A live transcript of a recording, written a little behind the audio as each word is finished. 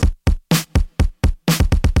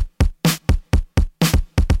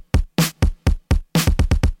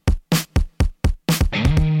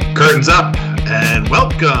Time's up, and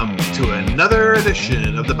welcome to another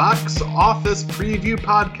edition of the Box Office Preview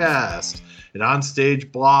Podcast, an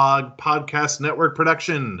onstage blog podcast network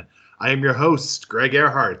production. I am your host, Greg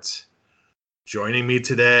Earhart. Joining me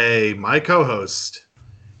today, my co-host.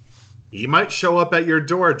 He might show up at your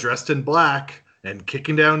door dressed in black and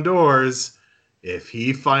kicking down doors if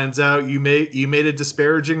he finds out you made a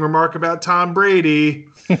disparaging remark about Tom Brady.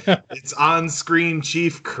 It's on-screen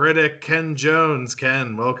chief critic Ken Jones.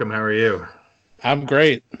 Ken, welcome. How are you? I'm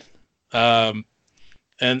great. And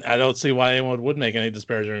I don't see why anyone would make any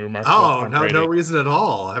disparaging remarks. Oh, no reason at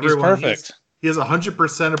all. He's perfect. He has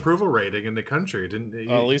 100% approval rating in the country, didn't he?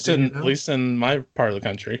 At least in my part of the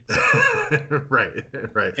country. Right.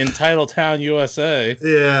 In Titletown, USA.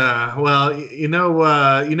 Yeah. Well, you know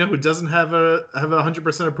who doesn't have a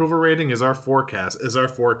 100% approval rating is our forecast. In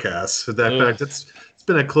fact, it's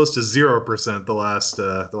been at close to 0%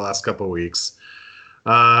 the last couple of weeks.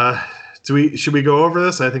 Should we go over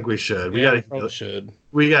this? I think we should.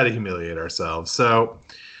 We got to humiliate ourselves. So,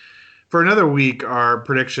 for another week, our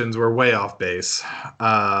predictions were way off base.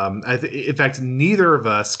 In fact, neither of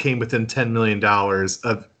us came within $10 million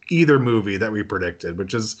of either movie that we predicted,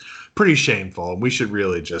 which is pretty shameful. We should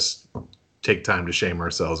really just take time to shame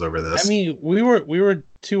ourselves over this. I mean, we were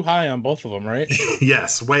too high on both of them, right?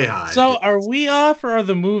 Yes, way high. So are we off or are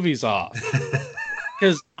the movies off?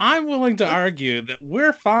 Because I'm willing to argue that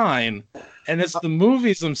we're fine, and it's the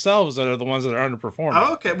movies themselves that are the ones that are underperforming.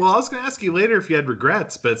 Oh, okay. Well, I was going to ask you later if you had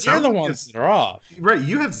regrets, but you're the ones that are off. Right.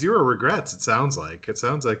 You have zero regrets, it sounds like.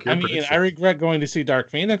 I regret going to see Dark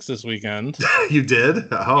Phoenix this weekend. You did?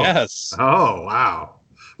 Oh. Yes. Oh, wow.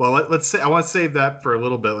 Well, let's say I want to save that for a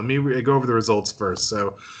little bit. Let me go over the results first.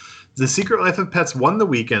 So, The Secret Life of Pets won the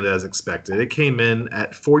weekend as expected. It came in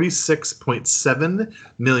at $46.7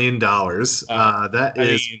 million.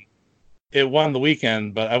 It won the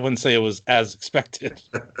weekend, but I wouldn't say it was as expected.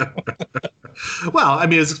 Well, I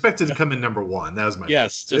mean, it was expected to come in number one. That was my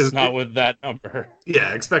yes, just not with that number.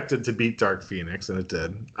 Yeah, expected to beat Dark Phoenix, and it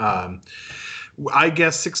did. I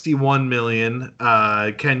guess 61 million.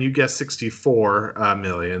 Ken, you guessed 64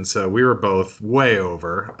 million. So we were both way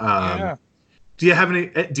over. Yeah. Do you have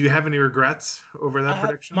any regrets over that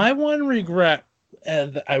prediction? My one regret,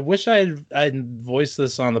 and I wish I'd voiced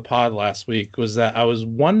this on the pod last week, was that I was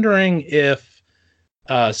wondering if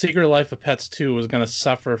Secret Life of Pets 2 was going to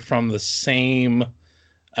suffer from the same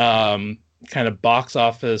kind of box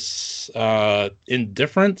office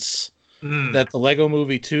indifference that the Lego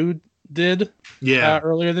Movie 2 did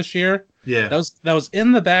earlier this year. Yeah, that was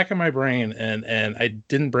in the back of my brain, and I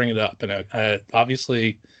didn't bring it up, and I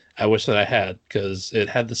obviously I wish that I had, because it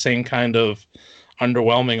had the same kind of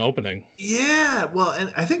underwhelming opening. Yeah, well,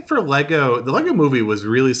 and I think for Lego, the Lego Movie was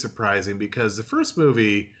really surprising because the first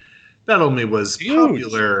movie not only was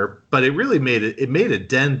popular, but it really made a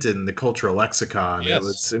dent in the cultural lexicon.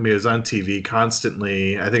 Yes. It was on TV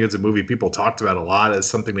constantly. I think it's a movie people talked about a lot as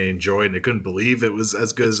something they enjoyed, and they couldn't believe it was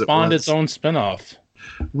as good as it was. Spawned its own spinoff.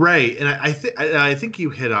 Right, and I think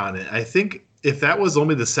you hit on it. I think if that was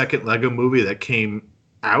only the second Lego movie that came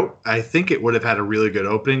out, I think it would have had a really good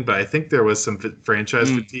opening, but I think there was some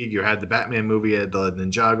franchise fatigue. You had the Batman movie, you had the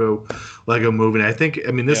Ninjago Lego movie,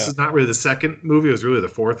 and this is not really the second movie, it was really the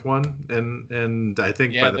fourth one, and I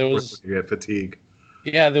think by the fourth one you get fatigue.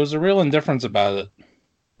 Yeah, there was a real indifference about it.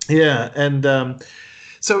 Yeah, and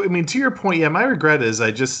so, I mean, to your point, my regret is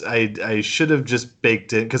I should have just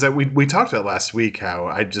baked in, because we talked about last week how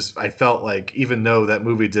I felt like, even though that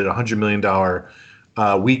movie did $100 million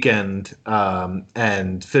weekend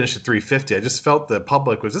and finished at 350, I just felt the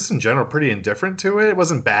public was just in general pretty indifferent to it. It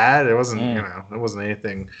wasn't bad. It wasn't it wasn't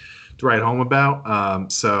anything to write home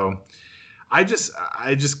about. So I just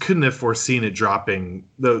couldnent have foreseen it dropping,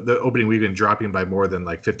 the opening weekend dropping by more than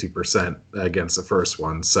like 50% against the first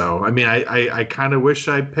one. So I mean, I kind of wish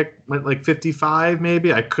I went like 55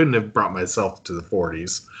 maybe. I couldn't have brought myself to the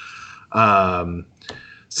 40s.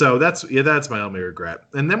 So that's my only regret.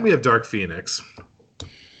 And then we have Dark Phoenix,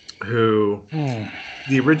 who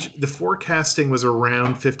the forecasting was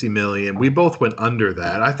around 50 million. We both went under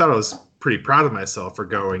that. I thought I was pretty proud of myself for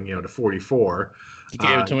going, to 44. You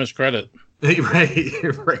gave it too much credit.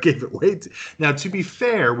 Right. Gave it way now, to be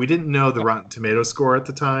fair, we didn't know the Rotten Tomato score at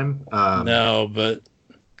the time. No, but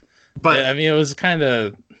I mean, it was kind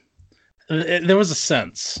of, there was a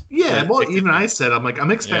sense. Yeah, well, even I said,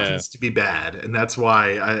 I'm expecting this to be bad, and that's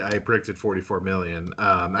why I predicted 44 million.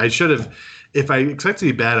 I should have, if I expect to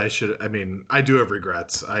be bad, I do have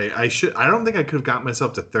regrets. I don't think I could have gotten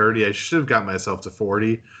myself to 30. I should have got myself to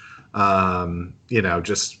 40.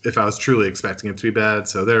 Just if I was truly expecting it to be bad.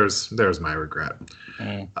 So there's my regret.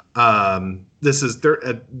 This is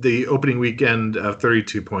the opening weekend of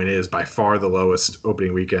 32.8 is by far the lowest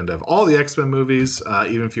opening weekend of all the X-Men movies,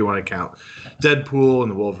 even if you want to count Deadpool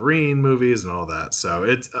and the Wolverine movies and all that. So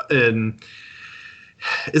is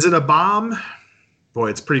it a bomb? Boy,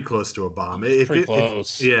 it's pretty close to a bomb. Pretty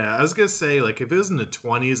close. Yeah, I was gonna say, like, if it was in the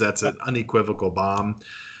 20s, that's an unequivocal bomb.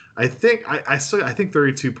 I think I think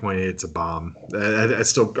 32.8 is a bomb.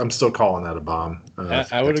 I'm still calling that a bomb.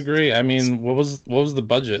 I would agree. I mean, what was the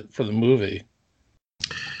budget for the movie?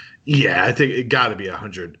 Yeah, I think it got to be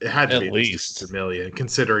 100. It had to be at least $1 million,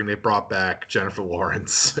 considering they brought back Jennifer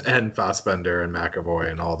Lawrence and Fassbender and McAvoy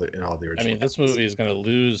and all the original. I mean, this movie is going to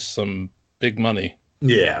lose some big money.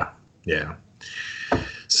 Yeah.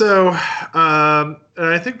 So, and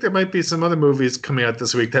I think there might be some other movies coming out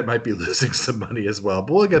this week that might be losing some money as well.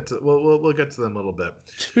 But we'll get to them a little bit.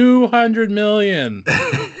 200 million,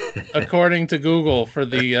 according to Google, for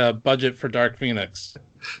the budget for Dark Phoenix.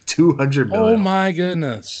 200 million. Oh my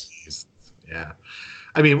goodness. Yeah.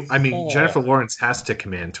 I mean, Jennifer Lawrence has to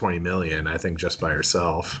command 20 million, I think, just by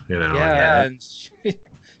herself. Yeah, and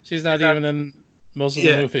she's not even in most of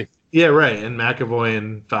the movie. Yeah, right. And McAvoy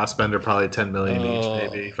and Fassbender probably 10 million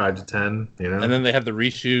each, maybe 5 to 10. And then they have the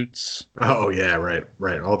reshoots. Oh yeah, right.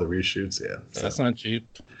 All the reshoots. Yeah, that's not cheap.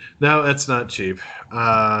 No, that's not cheap.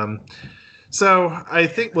 So I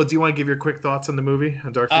think. Well, do you want to give your quick thoughts on the movie,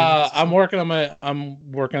 on Dark Phoenix? I'm working on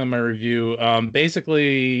my review.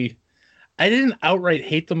 Basically, I didn't outright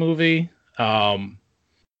hate the movie, but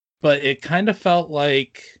it kind of felt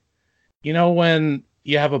like, when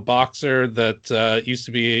you have a boxer that used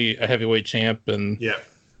to be a heavyweight champ, and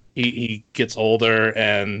he gets older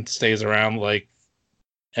and stays around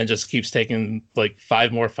and just keeps taking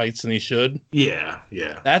 5 more fights than he should. Yeah.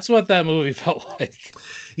 That's what that movie felt like.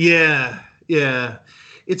 Yeah.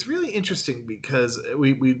 It's really interesting because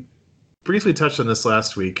we briefly touched on this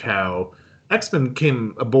last week, how X-Men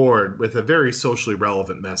came aboard with a very socially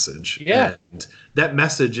relevant message. Yeah. And that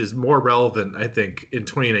message is more relevant, I think, in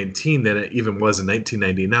 2019 than it even was in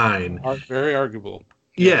 1999. Very arguable.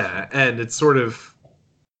 Yeah, and it sort of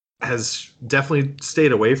has definitely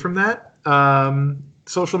stayed away from that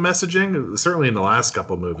social messaging, certainly in the last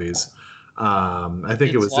couple movies. I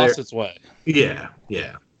think it was lost its way. Yeah.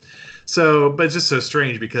 So, but it's just so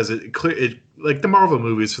strange because it like the Marvel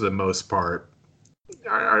movies, for the most part,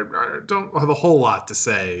 don't have a whole lot to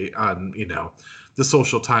say on the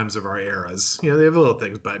social times of our eras. They have little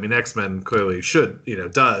things, but I mean, X-Men clearly should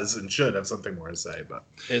does and should have something more to say. But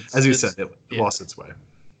as you said, it lost its way.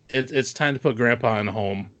 It's time to put Grandpa in a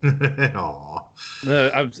home. Aw.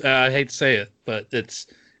 I hate to say it, but it's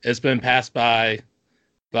been passed by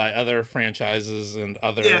other franchises and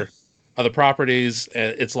other properties.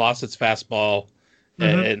 It's lost its fastball,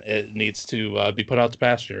 and it needs to be put out to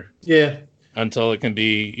pasture. Yeah. Until it can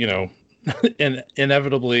be,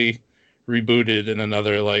 inevitably rebooted in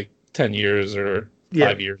another 10 years or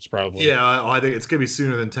 5 years, probably. Yeah, I think it's gonna be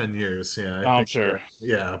sooner than 10 years. Yeah, I'm sure.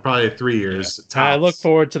 Yeah, probably 3 years. Yeah. I look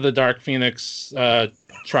forward to the Dark Phoenix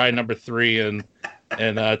try number 3 in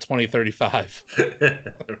 2035.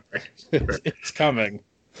 It's coming.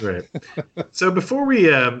 Right. So before we,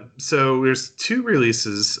 there's 2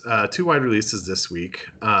 releases, 2 wide releases this week.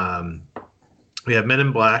 We have Men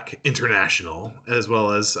in Black International, as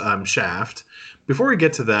well as Shaft. Before we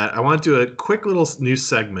get to that, I want to do a quick little news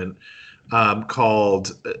segment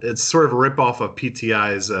called, it's sort of a ripoff of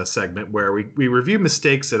PTI's segment, where we review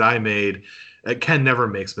mistakes that I made. Ken never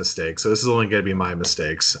makes mistakes, so this is only going to be my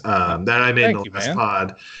mistakes that I made in the last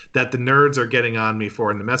pod that the nerds are getting on me for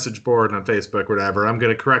in the message board and on Facebook, whatever. I'm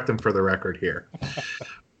going to correct them for the record here.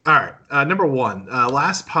 All right. Number 1,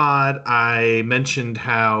 last pod, I mentioned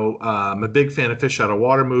how I'm a big fan of Fish Out of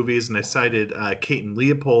Water movies, and I cited Kate and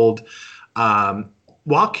Leopold.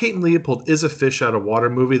 While Kate and Leopold is a Fish Out of Water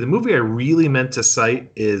movie, the movie I really meant to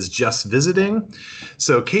cite is Just Visiting.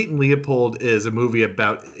 So Kate and Leopold is a movie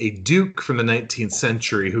about a duke from the 19th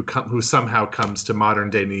century who somehow comes to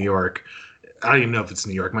modern-day New York. I don't even know if it's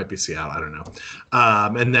New York. It might be Seattle. I don't know.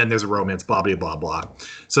 And then there's a romance, blah, blah, blah, blah.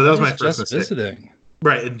 So that was my first mistake. Visiting.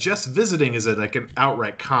 Right, and Just Visiting is an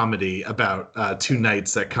outright comedy about 2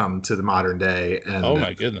 knights that come to the modern day, and oh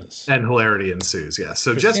my goodness, and hilarity ensues. Yeah,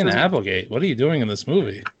 so Christina Applegate, what are you doing in this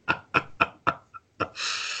movie?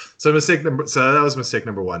 So that was mistake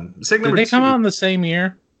number 1. Mistake number 2. Did they come out in the same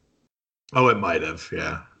year? Oh, it might have.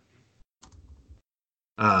 Yeah.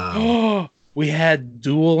 We had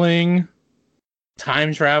dueling,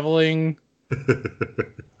 time traveling,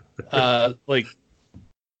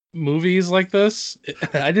 movies like this.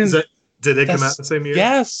 I didn't. Did they come out the same year?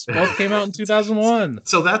 Yes, both came out in 2001.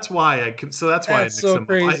 So that's why I mix so them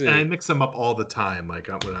crazy. up. I mix them up all the time, like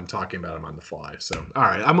when I'm talking about them on the fly. So all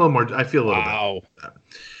right, I'm a little more. I feel a little better about that.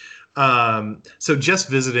 So Just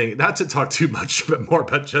Visiting, not to talk too much but more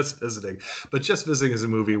about Just Visiting, but Just Visiting is a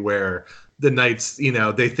movie where the knights,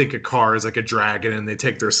 they think a car is like a dragon and they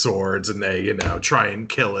take their swords and they, try and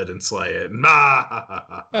kill it and slay it.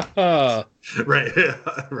 Right.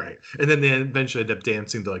 Right. And then they eventually end up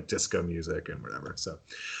dancing to like disco music and whatever. So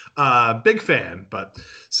big fan. But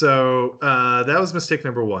so that was mistake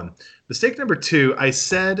number one. Mistake number two, I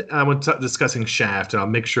said when discussing Shaft, and I'll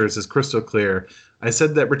make sure this is crystal clear, I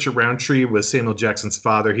said that Richard Roundtree was Samuel Jackson's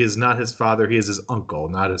father. He is not his father. He is his uncle,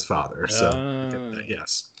 not his father. So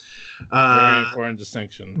yes. Very important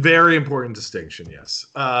distinction. Very important distinction, yes.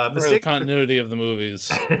 For the continuity of the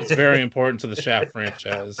movies. It's very important to the Shaft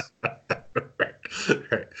franchise. Right.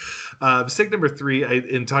 Mistake number three,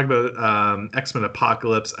 in talking about X-Men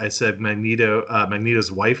Apocalypse, I said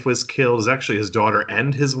Magneto's wife was killed. It was actually his daughter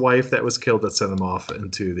and his wife that was killed that sent him off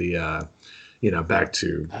into the, back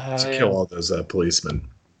to kill all those policemen.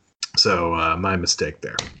 So my mistake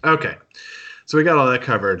there. Okay. So we got all that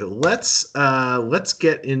covered. Let's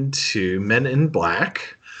get into Men in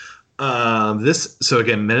Black. So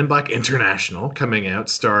again, Men in Black International coming out,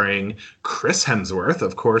 starring Chris Hemsworth,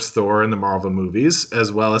 of course, Thor in the Marvel movies,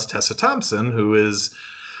 as well as Tessa Thompson, who is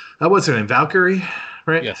what's her name, Valkyrie,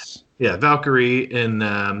 right? Yes. Yeah, Valkyrie in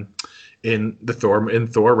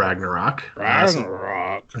Thor Ragnarok.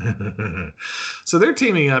 So they're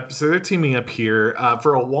teaming up. Here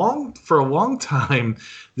for a long time.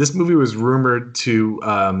 This movie was rumored to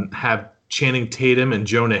have Channing Tatum and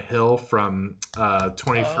Jonah Hill from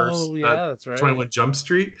 21st. That's right. 21 Jump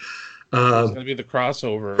Street. It's going to be the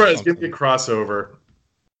crossover. Right, it's going to be a crossover.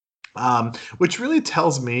 Which really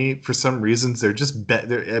tells me, for some reasons, they're just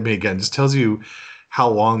again, just tells you how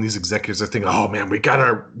long these executives are thinking, oh man, we got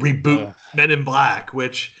to reboot Men in Black,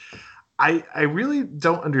 which I really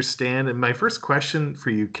don't understand. And my first question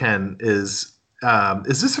for you, Ken, is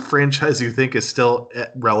this a franchise you think is still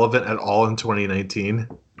relevant at all in 2019?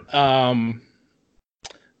 Probably.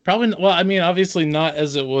 Well, I mean, obviously not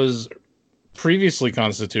as it was previously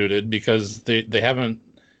constituted, because they haven't,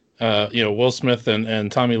 Will Smith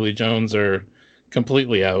and Tommy Lee Jones are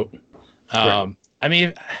completely out. Right. I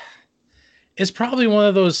mean, it's probably one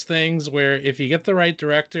of those things where if you get the right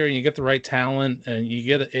director and you get the right talent and you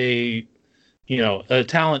get a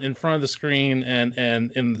talent in front of the screen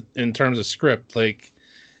and in terms of script, like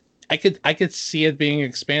I could see it being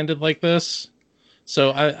expanded like this.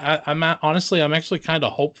 So I'm actually kind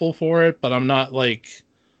of hopeful for it, but I'm not like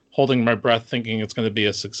holding my breath thinking it's going to be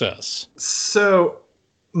a success. So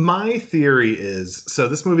my theory is,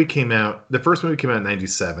 this movie came out, the first movie came out in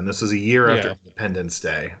 97. This was a year after Independence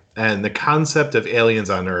Day. And the concept of aliens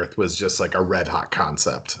on Earth was just like a red hot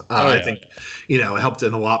concept. I think, it helped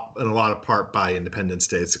in a lot of part by Independence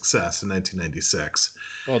Day's success in 1996.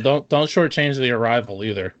 Well, don't shortchange The Arrival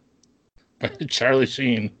either. Charlie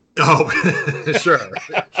Sheen. Oh, sure,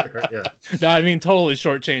 yeah. No, I mean totally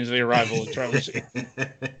shortchange The Arrival of Charlie Sheen.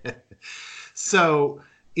 So,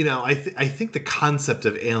 I think the concept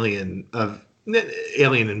of alien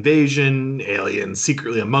invasion, aliens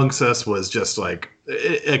secretly amongst us, was just like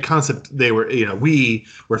a concept they were, we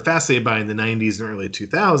were fascinated by in the 90s and early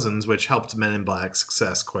 2000s, which helped Men in Black's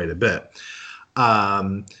success quite a bit.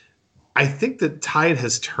 I think the tide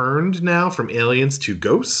has turned now from aliens to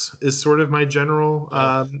ghosts is sort of my general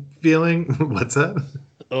feeling. What's that?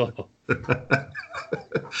 Oh.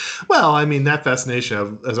 Well, I mean, that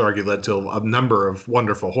fascination has arguably led to a number of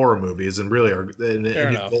wonderful horror movies and really are in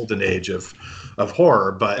a golden age of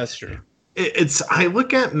horror. But that's true. I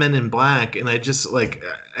look at Men in Black and I just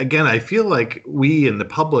again, I feel like we in the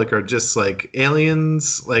public are just like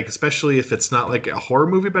aliens, like especially if it's not like a horror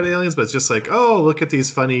movie about aliens, but it's just like, oh, look at these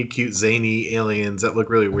funny, cute, zany aliens that look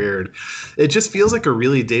really weird. It just feels like a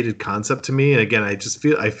really dated concept to me. And again, I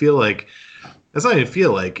feel like that's not even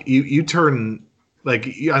feel like you turn like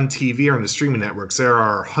on TV or on the streaming networks, there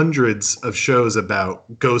are hundreds of shows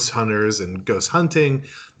about ghost hunters and ghost hunting.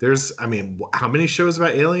 How many shows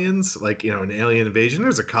about aliens? Like, an alien invasion?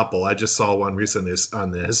 There's a couple. I just saw one recently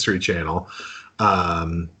on the History Channel.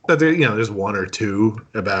 But there's one or two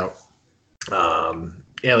about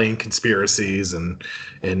alien conspiracies and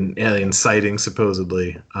alien sightings,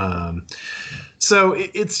 supposedly. So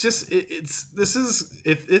if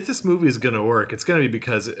this movie is going to work, it's going to be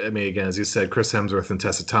because, again, as you said, Chris Hemsworth and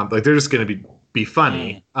Tessa Thompson, like they're just going to be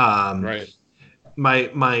funny. Right.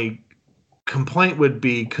 My complaint would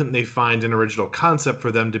be, couldn't they find an original concept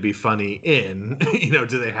for them to be funny in?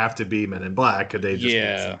 Do they have to be Men in Black? Could they just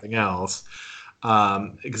be something else?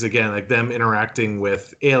 Because again, like them interacting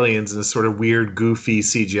with aliens in a sort of weird, goofy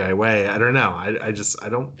CGI way. I don't know. I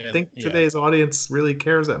don't think today's audience really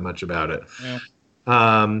cares that much about it. Yeah.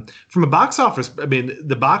 From a box office, I mean,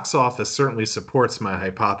 the box office certainly supports my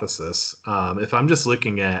hypothesis. If I'm just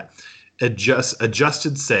looking at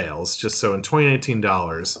adjusted sales, just so in 2019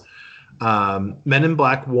 dollars, Men in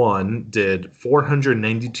Black 1 did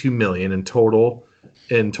 $492 million in total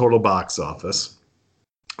box office.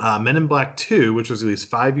 Men in Black 2, which was released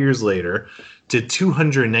 5 years later, did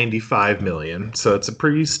 $295 million. So it's a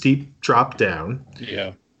pretty steep drop down.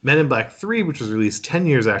 Yeah. Men in Black 3, which was released 10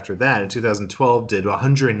 years after that in 2012, did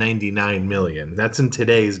 $199 million. That's in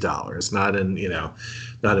today's dollars, not in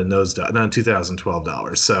 2012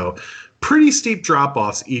 dollars. So pretty steep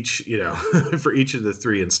drop-offs each, for each of the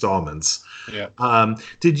three installments. Yeah.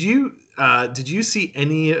 Did you see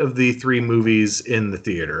any of the three movies in the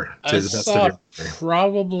theater? I definitely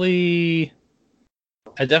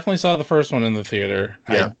saw the first one in the theater.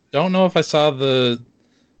 Yeah. I don't know if I saw the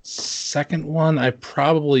second one. I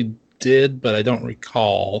probably did, but I don't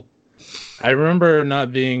recall. I remember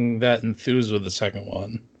not being that enthused with the second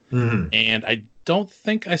one. Mm-hmm. And I don't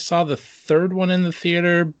think I saw the third one in the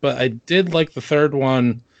theater, but I did like the third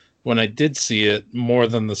one when I did see it more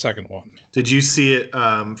than the second one. Did you see it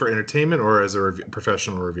for entertainment or as a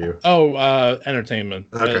professional review? Oh, entertainment.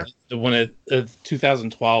 Okay. When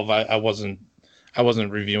 2012, I wasn't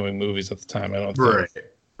reviewing movies at the time. I don't think.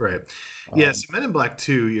 Right. Yes, Men in Black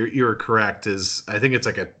 2, you're correct. I think it's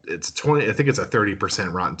a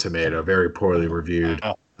 30% Rotten Tomato, very poorly reviewed.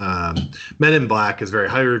 Wow. Men in Black is very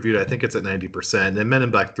highly reviewed. I think it's at 90%. And Men in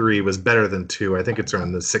Black 3 was better than 2. I think it's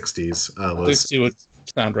around the 60s. 60 would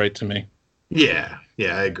sound right to me. Yeah,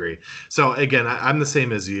 I agree. So again, I'm the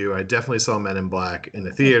same as you. I definitely saw Men in Black in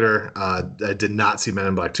the theater. I did not see Men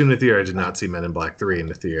in Black 2 in the theater. I did not see Men in Black 3 in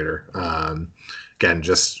the theater. Again,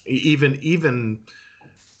 just even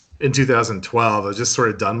in 2012, I was just sort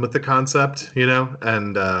of done with the concept,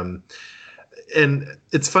 and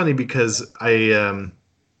it's funny because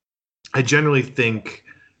I generally think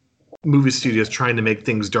movie studios trying to make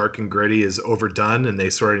things dark and gritty is overdone, and they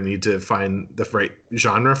sort of need to find the right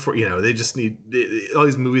genre for, they just all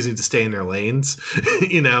these movies need to stay in their lanes,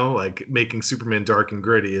 like making Superman dark and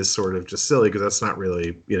gritty is sort of just silly because that's not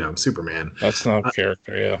really, Superman. That's not a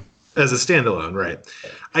character, yeah. As a standalone, right.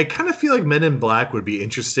 I kind of feel like Men in Black would be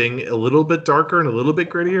interesting, a little bit darker and a little bit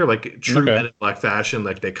grittier, like true Men in Black fashion,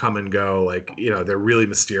 like they come and go, like, they're really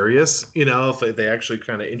mysterious, if they actually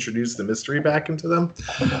kind of introduce the mystery back into them.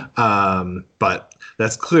 But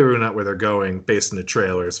that's clearly not where they're going based on the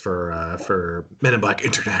trailers for Men in Black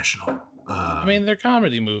International. I mean, they're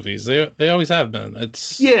comedy movies. They always have been.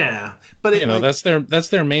 It's but that's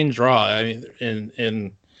their main draw. I mean,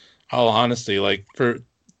 in all honesty, like for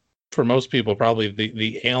most people, probably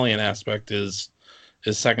the alien aspect is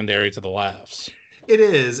secondary to the laughs. It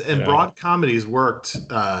is, and broad comedies worked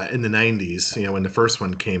in the 90s, when the first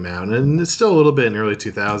one came out, and it's still a little bit in the early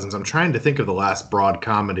 2000s. I'm trying to think of the last broad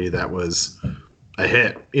comedy that was a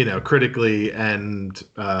hit, critically and,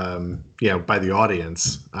 by the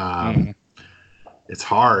audience. It's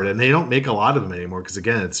hard, and they don't make a lot of them anymore because,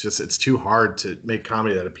 again, it's too hard to make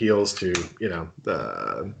comedy that appeals to,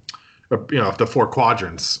 the four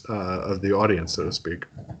quadrants of the audience, so to speak.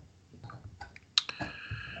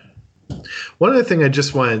 One other thing I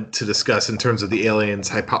just wanted to discuss in terms of the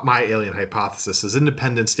aliens, my alien hypothesis is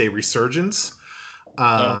Independence Day resurgence.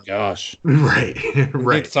 Oh gosh! Right.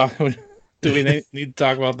 Do we need to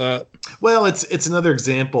talk about that? Well, it's another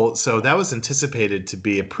example. So that was anticipated to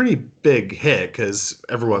be a pretty big hit because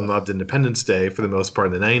everyone loved Independence Day for the most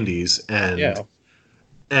part in the 90s,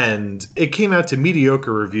 and it came out to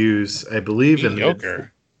mediocre reviews, I believe.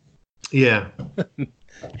 Mediocre? Yeah.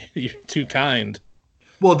 You're too kind.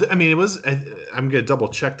 Well, I mean, it was. I'm going to double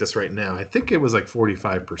check this right now. I think it was like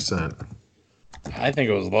 45%. I think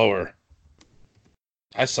it was lower.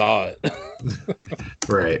 I saw it.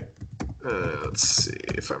 Right. Let's see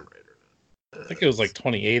if I'm right or not. I think it was like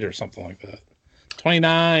 28 or something like that.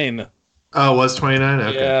 29. Oh, it was 29?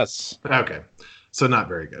 Okay. Yes. Okay. So not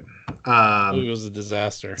very good. It was a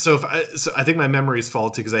disaster. So I think my memory is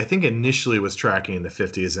faulty because I think initially it was tracking in the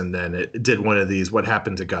 50s, and then it did one of these. What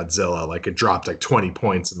happened to Godzilla? Like it dropped like 20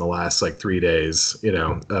 points in the last like 3 days,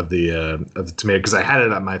 of the tomato, because I had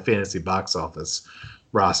it on my fantasy box office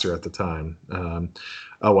roster at the time.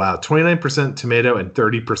 Oh wow, 29% tomato and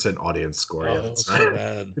 30% audience score. Oh, that was so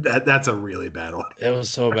bad. That's a really bad one. It was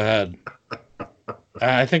so bad.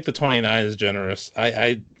 I think the 29 is generous.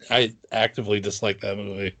 I actively dislike that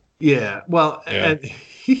movie. Yeah, well, Yeah. and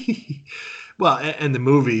and the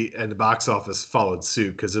movie and the box office followed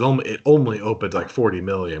suit because it only opened like 40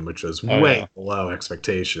 million, which was Oh, way yeah. below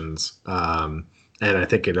expectations. And I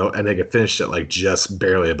think it finished at like just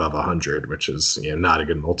barely above 100, which is not a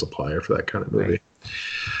good multiplier for that kind of movie.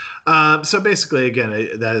 Right. So basically,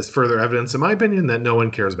 again, that is further evidence, in my opinion, that no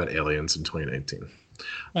one cares about aliens in 2019.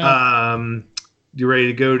 Well, You ready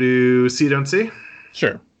to go to See Don't See?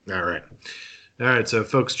 sure. All right. All right, so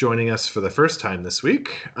folks joining us for the first time this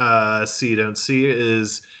week, See Don't See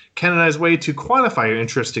is Ken and I's way to quantify your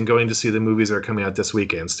interest in going to see the movies that are coming out this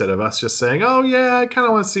weekend. Instead of us just saying, oh, yeah, I kind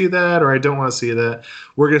of want to see that, or I don't want to see that,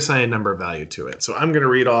 we're going to assign a number of value to it. So I'm going to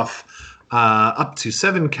read off up to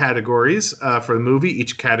 7 categories for the movie.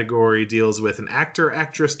 Each category deals with an actor,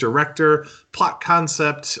 actress, director, plot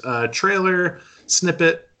concept, trailer,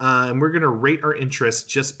 snippet, and we're going to rate our interest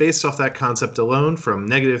just based off that concept alone from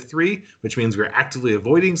 -3, which means we're actively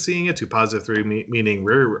avoiding seeing it, to +3, meaning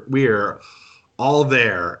we are all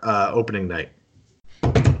there opening night.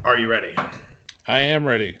 Are you ready? I am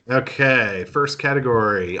ready. Okay, first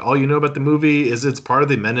category. All you know about the movie is it's part of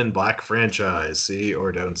the Men in Black franchise. See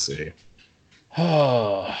or don't see?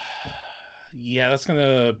 Oh, yeah, that's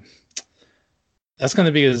gonna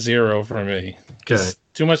be a 0 for me. Okay.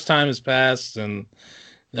 Too much time has passed, and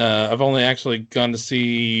I've only actually gone to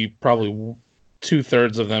see probably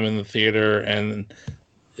 2/3 of them in the theater, and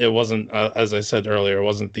it wasn't, as I said earlier, it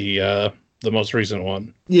wasn't the most recent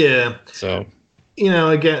one. Yeah. So,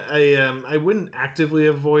 Again, I wouldn't actively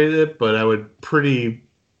avoid it, but I would pretty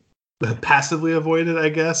passively avoid it, I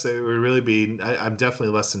guess. It would really be. I'm definitely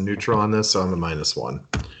less than neutral on this, so I'm a -1.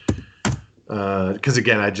 Because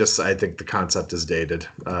again, I think the concept is dated,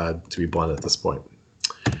 to be blunt at this point.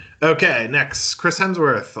 Okay, next, Chris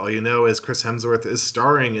Hemsworth. All you know is Chris Hemsworth is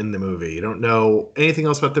starring in the movie. You don't know anything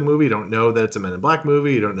else about the movie. You don't know that it's a Men in Black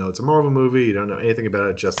movie. You don't know it's a Marvel movie. You don't know anything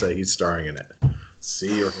about it, just that he's starring in it.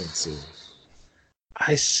 See or don't see?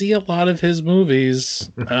 I see a lot of his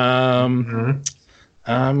movies. Mm-hmm.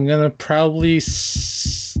 I'm gonna probably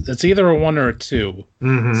it's either a 1 or a 2.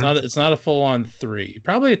 Mm-hmm. It's not a full on 3.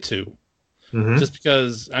 Probably a 2. Mm-hmm. Just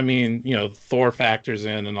because, I mean, Thor factors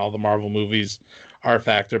in, and all the Marvel movies are a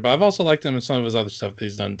factor. But I've also liked him in some of his other stuff that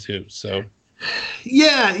he's done too. So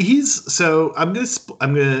yeah, I'm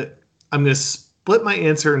gonna split my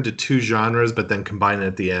answer into 2 genres, but then combine it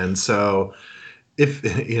at the end. So if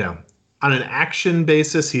on an action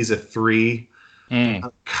basis, he's a 3.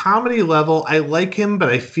 On comedy level, I like him, but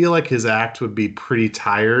I feel like his act would be pretty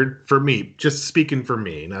tired for me. Just speaking for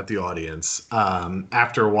me, not the audience.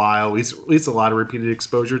 After a while, at least a lot of repeated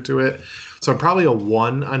exposure to it. So I'm probably a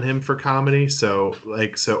 1 on him for comedy. So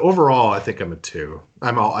overall, I think I'm a 2.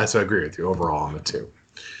 So I agree with you. Overall, I'm a 2.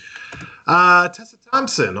 Tessa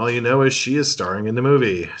Thompson. All you know is she is starring in the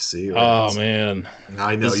movie. See? Oh man,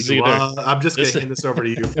 I know you. I'm just going to hand this over to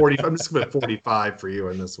you. 40. I'm just going to put 45 for you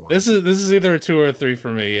in this one. This is either a 2 or a 3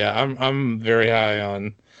 for me. Yeah, I'm very high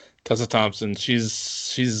on Tessa Thompson.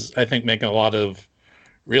 She's I think making a lot of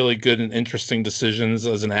really good and interesting decisions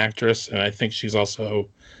as an actress, and I think she's also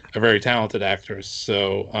a very talented actress.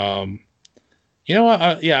 So, you know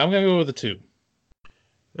what? Yeah, I'm gonna go with a 2.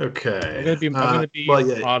 Okay. I'm gonna be well,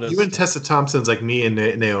 yeah, modest. you and Tessa Thompson's like me and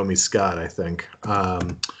Naomi Scott, I think.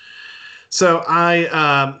 So I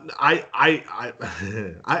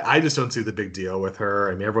just don't see the big deal with her.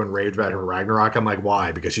 I mean, everyone raved about her Ragnarok. I'm like,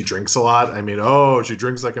 why? Because she drinks a lot. I mean, she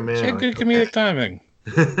drinks like a man. She had good comedic timing.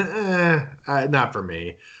 Not for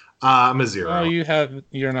me. I'm a 0. Oh,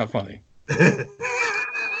 you're not funny.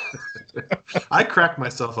 I crack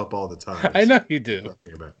myself up all the time. I know you do.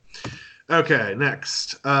 Okay,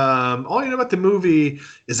 next. All you know about the movie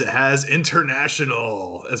is it has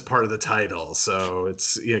international as part of the title, so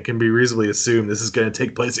it can be reasonably assumed this is going to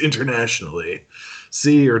take place internationally.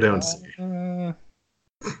 See or don't see?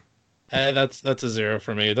 That's a 0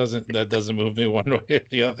 for me. That doesn't move me one way or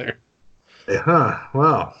the other.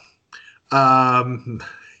 Well,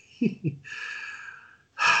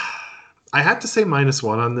 I have to say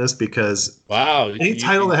 -1 on this because any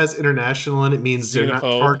title that has international in it means they're not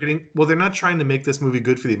targeting. Well, they're not trying to make this movie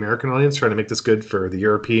good for the American audience, trying to make this good for the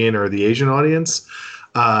European or the Asian audience.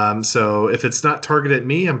 So if it's not targeted at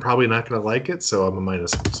me, I'm probably not going to like it. So I'm a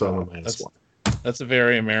 -1. That's a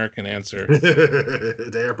very American answer.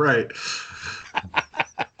 Damn right.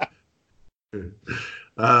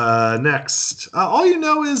 Next, all you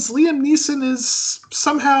know is Liam Neeson is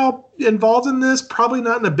somehow involved in this. Probably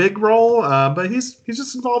not in a big role, but he's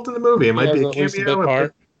just involved in the movie. It might be a cameo.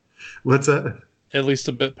 Part. What's that? At least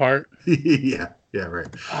a bit part. Yeah. Yeah, right.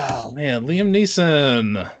 Oh man, Liam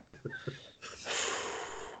Neeson.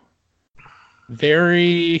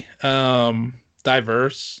 Very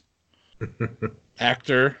diverse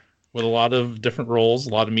actor with a lot of different roles, a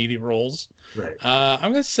lot of meaty roles. Right.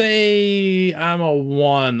 I'm gonna say I'm a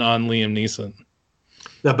 1 on Liam Neeson.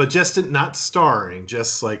 No, but just not starring,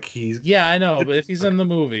 just like he's. Yeah, I know, but if he's in the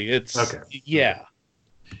movie, it's Okay. yeah.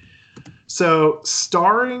 So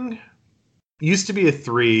starring used to be a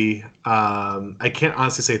 3. I can't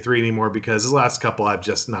honestly say 3 anymore because the last couple I've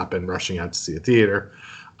just not been rushing out to see a theater.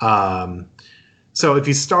 So if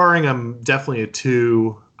he's starring, I'm definitely a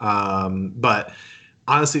 2. But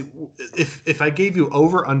honestly, if I gave you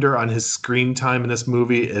over under on his screen time in this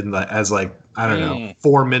movie as like, I don't know,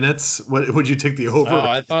 4 minutes, what would you take the over? Oh,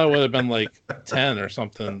 I thought it would have been like 10 or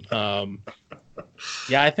something.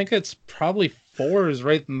 Yeah, I think it's probably 4 is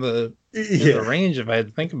right in the range if I had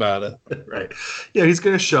to think about it. Right. Yeah, he's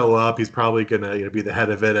going to show up. He's probably going to be the head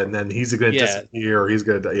of it, and then he's going to disappear. Or he's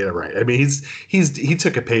going to, right. I mean, he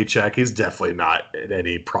took a paycheck. He's definitely not in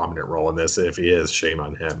any prominent role in this. If he is, shame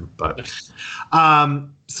on him. But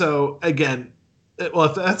so again, well,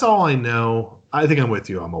 if that's all I know, I think I'm with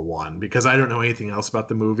you. I'm a 1 because I don't know anything else about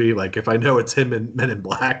the movie. Like if I know it's him in Men in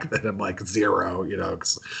Black, then I'm like 0.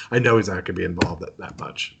 Because I know he's not going to be involved that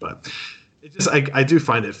much. But it just I do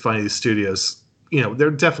find it funny. These studios,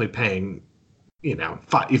 they're definitely paying,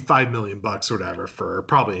 $5 million or whatever for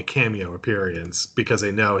probably a cameo appearance because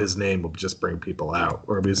they know his name will just bring people out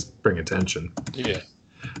or at least bring attention. Yeah.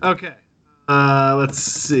 Okay. Let's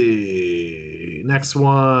see. Next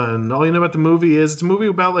one. All you know about the movie is it's a movie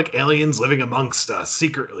about like aliens living amongst us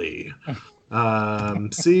secretly.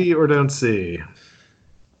 See or don't see?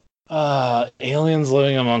 Aliens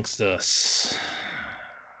living amongst us.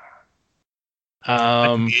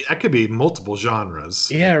 That could be multiple genres.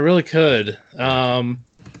 Yeah, it really could. Yeah, I'm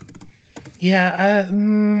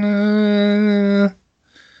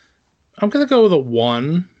gonna go with a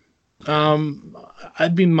 1.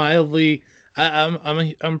 I'd be mildly. I'm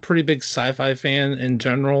a pretty big sci-fi fan in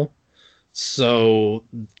general, so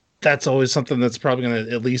that's always something that's probably going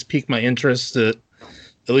to at least pique my interest at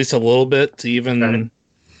least a little bit to even,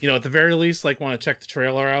 at the very least, like want to check the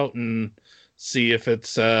trailer out and see if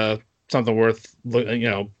it's something worth,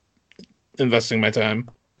 investing my time.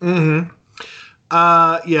 Mm-hmm.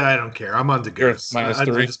 Yeah, I don't care. I'm on to Ghosts. I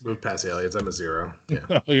just moved past aliens. I'm a 0. Yeah.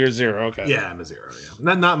 Oh, you're 0. Okay. Yeah, I'm a 0.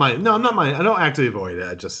 Yeah. Not mine. No, I'm not mine. I don't actively avoid it.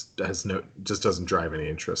 It just doesn't drive any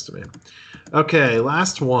interest to me. Okay,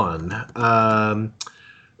 last one. All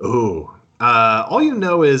you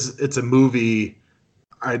know is it's a movie.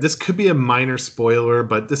 All right, this could be a minor spoiler,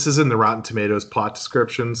 but this is in the Rotten Tomatoes plot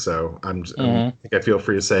description, so I think I feel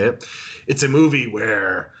free to say it. It's a movie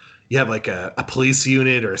where you have like a police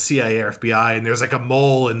unit or a CIA or FBI, and there's like a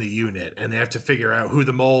mole in the unit, and they have to figure out who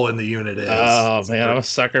the mole in the unit is. Oh man, I'm a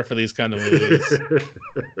sucker for these kind of movies.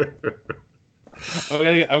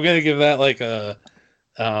 I'm gonna give that like a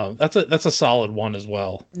that's a solid 1 as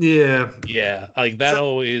well. Yeah, like that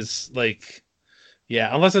always like.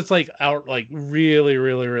 Yeah, unless it's like out like really,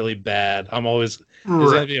 really, really bad. I'm always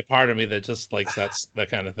there's gonna be a part of me that just likes that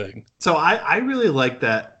kind of thing. So I really like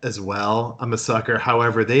that as well. I'm a sucker.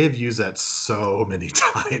 However, they have used that so many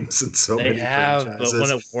times and so many franchises. But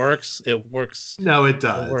when it works, it works. No, it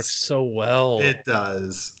does. It works so well. It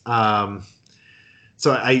does.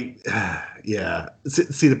 So yeah.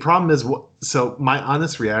 See, the problem is, so my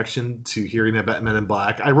honest reaction to hearing about Men in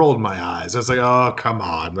Black, I rolled my eyes. I was like, oh, come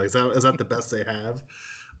on. Like, is that the best they have?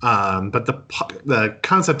 But the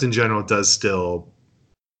concept in general does still,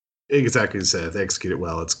 exactly as you said, if they execute it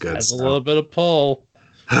well, it's good. Has a little bit of pull.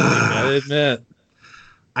 I gotta admit.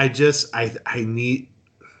 I need,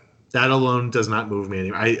 that alone does not move me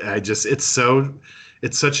anymore.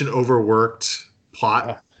 It's such an overworked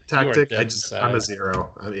plot tactic. I'm a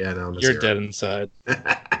 0. Yeah, no, I'm a You're 0. dead inside.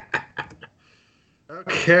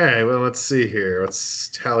 Okay, well, let's see here. Let's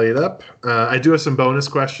tally it up. I do have some bonus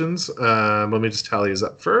questions. Let me just tally these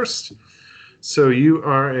up first. So you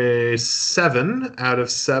are a 7 out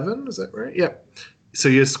of 7. Is that right? Yep. So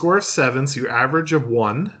you score 7. So your average of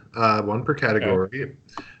 1, 1 per category. Okay.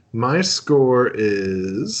 My score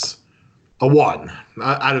is a 1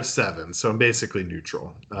 out of 7. So I'm basically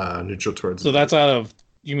neutral. Neutral towards. So that's out of.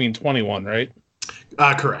 You mean 21, right?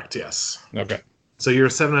 Correct, yes. Okay. So you're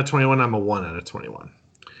a 7 out of 21. I'm a 1 out of 21.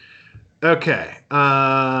 Okay.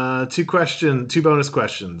 Two bonus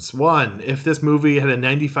questions. 1, if this movie had a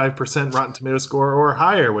 95% Rotten Tomato score or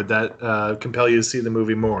higher, would that compel you to see the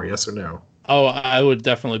movie more? Yes or no? Oh, I would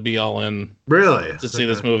definitely be all in. Really? To see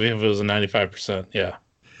this movie if it was a 95%. Yeah.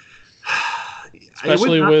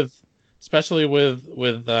 Especially with especially with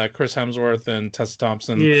Chris Hemsworth and Tessa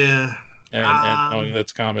Thompson. Yeah, and knowing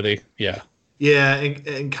that's comedy. Yeah, yeah,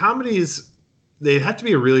 and comedies, they have to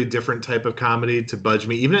be a really different type of comedy to budge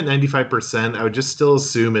me. Even at 95%, I would just still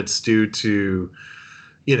assume it's due to,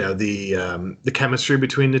 the chemistry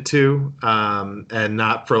between the two, and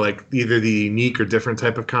not for like either the unique or different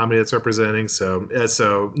type of comedy it's representing. So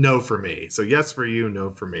no for me. So yes for you,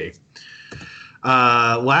 no for me.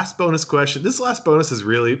 Last bonus question. This last bonus is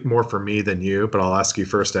really more for me than you, but I'll ask you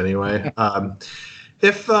first anyway.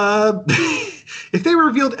 If if they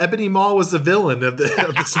revealed Ebony Maw was the villain of this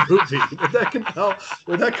movie,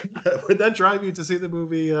 would that drive you to see the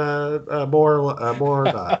movie more or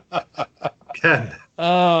not? Ken.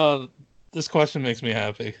 This question makes me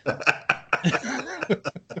happy.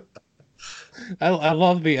 I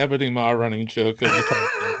love the Ebony Maw running joke of the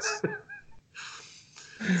podcast.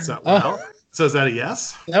 So is that a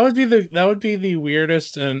yes? That would be the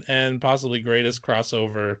weirdest and possibly greatest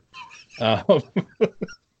crossover.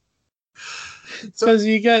 Because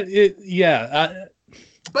you got it, yeah.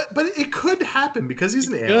 But it could happen because he's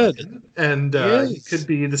an alien, and he could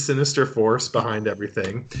be the sinister force behind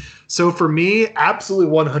everything. So for me,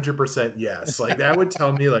 absolutely 100% yes. Like that would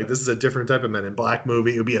tell me like this is a different type of Men in Black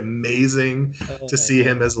movie. It would be amazing to see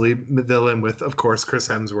him as lead villain with, of course, Chris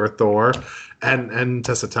Hemsworth, Thor, and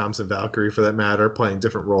Tessa Thompson, Valkyrie for that matter, playing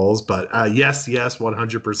different roles. But yes,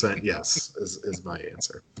 100% yes is my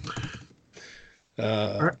answer.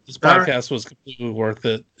 This podcast was completely worth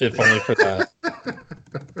it, if only for that.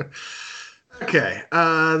 Okay.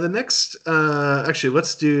 The next, actually,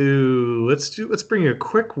 let's bring you a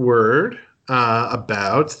quick word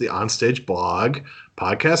about the Onstage Blog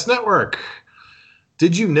Podcast Network.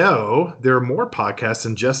 Did you know there are more podcasts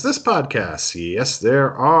than just this podcast? Yes,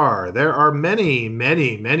 there are. There are many,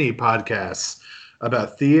 many, many podcasts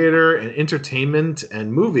about theater and entertainment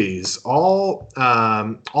and movies, all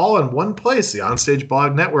in one place, the Onstage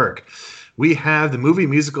Blog Network. We have the Movie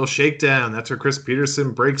Musical Shakedown. That's where Chris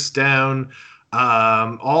Peterson breaks down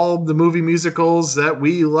all the movie musicals that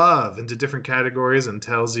we love into different categories and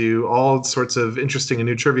tells you all sorts of interesting and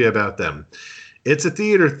new trivia about them. It's a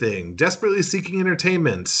Theater Thing, Desperately Seeking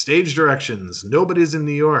Entertainment, Stage Directions, Nobody's in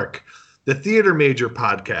New York, the Theater Major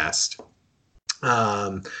Podcast,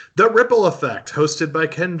 The Ripple Effect, hosted by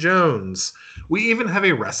Ken Jones. We even have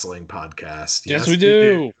a wrestling podcast. Yes, we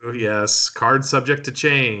do. Yes, Card Subject to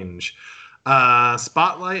Change.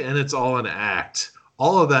 Spotlight, and It's All an Act.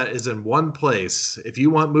 All of that is in one place. If you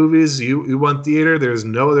want movies, you want theater, there's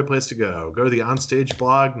no other place to go. Go to the Onstage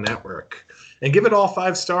Blog Network. And give it all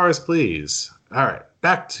 5 stars, please. All right,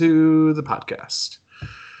 back to the podcast.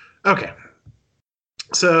 Okay.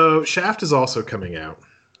 So Shaft is also coming out.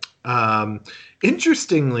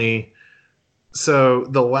 Interestingly, so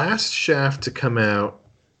the last Shaft to come out,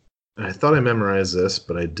 I thought I memorized this,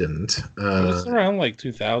 but I didn't. It was around like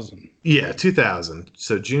 2000. Yeah, 2000.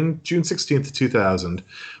 So June 16th, 2000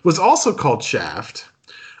 was also called Shaft.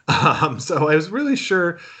 So I was really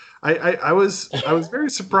sure. I was very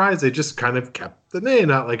surprised they just kind of kept the name,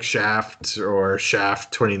 not like Shaft or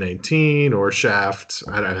Shaft 2019 or Shaft.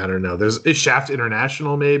 I don't know. Is Shaft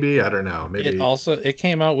International maybe? I don't know. Maybe it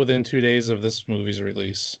came out within 2 days of this movie's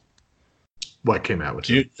release. What came out with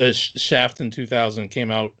Shaft in 2000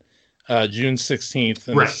 came out June 16th,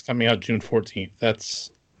 and This is coming out June 14th.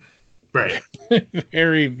 That's right.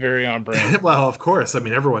 Very, very on brand. Well, of course. I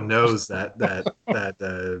mean, everyone knows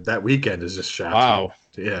that weekend is just Shaft. Wow.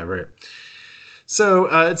 Yeah, right. So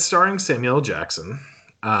it's starring Samuel L. Jackson,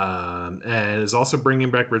 and is also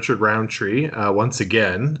bringing back Richard Roundtree once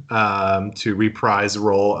again to reprise the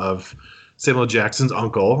role of Samuel L. Jackson's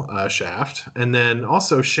uncle, Shaft, and then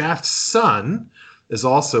also Shaft's son is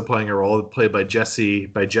also playing a role played by Jesse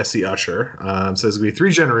Usher. So there's going to be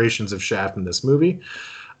 3 generations of Shaft in this movie.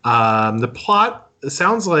 The plot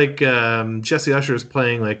sounds like Jesse Usher is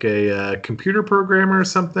playing like a computer programmer or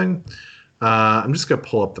something. I'm just gonna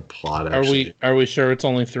pull up the plot. Actually. Are we sure it's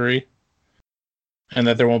only 3, and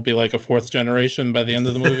that there won't be like a 4th generation by the end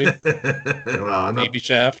of the movie? Well, maybe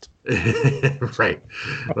Shaft. Right.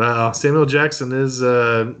 Well, Samuel Jackson is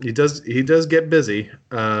he does get busy,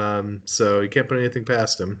 so you can't put anything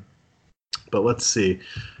past him. But let's see.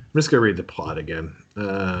 I'm just gonna read the plot again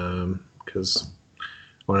because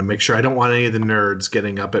I want to make sure I don't want any of the nerds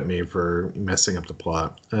getting up at me for messing up the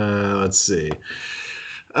plot. Let's see.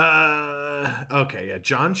 Okay, yeah.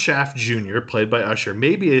 John Shaft Jr., played by Usher,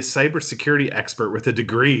 may be a cybersecurity expert with a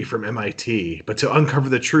degree from MIT, but to uncover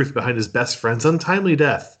the truth behind his best friend's untimely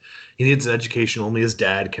death, he needs an education only his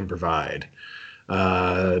dad can provide.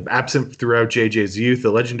 Absent throughout JJ's youth,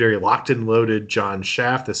 the legendary locked and loaded John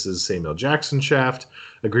Shaft, this is Samuel Jackson Shaft,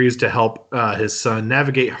 agrees to help his son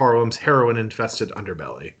navigate Harlem's heroin-infested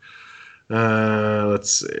underbelly.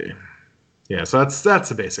 Let's see. Yeah, so that's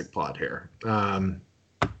the basic plot here.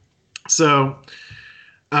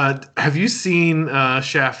 Have you seen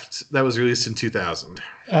Shaft that was released in 2000?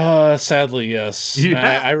 Sadly, yes.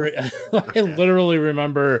 Yeah. I literally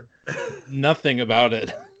remember nothing about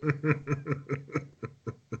it,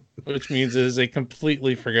 which means it is a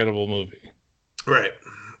completely forgettable movie. Right.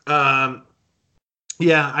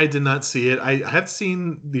 Yeah, I did not see it. I have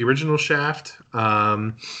seen the original Shaft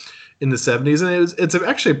in the 70s, and it's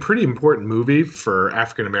actually a pretty important movie for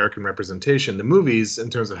African American representation. The movies, in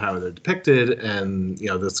terms of how they're depicted, and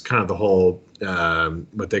that's kind of the whole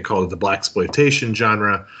what they call the blaxploitation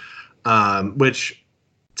genre, which,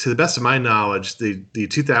 to the best of my knowledge, the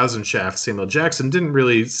 2000 Shaft, Samuel Jackson didn't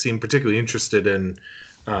really seem particularly interested in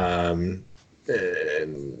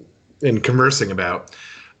conversing about.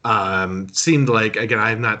 Seemed like, again, I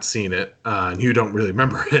have not seen it, and you don't really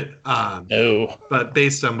remember it. No. But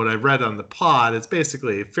based on what I've read on the plot, it's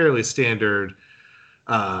basically a fairly standard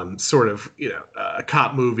sort of, a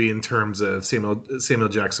cop movie in terms of Samuel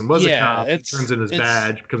Jackson was a cop, turns in his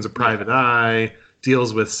badge, becomes a private eye,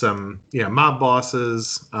 deals with some mob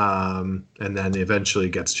bosses, and then eventually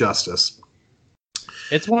gets justice.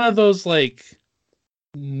 It's one of those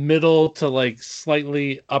middle to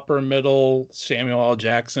slightly upper middle Samuel L.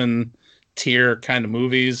 Jackson tier kind of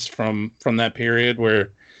movies from that period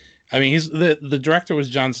where, I mean, he's the director was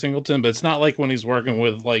John Singleton, but it's not like when he's working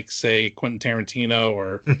with say Quentin Tarantino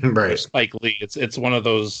or, right. or Spike Lee. It's one of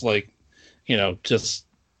those just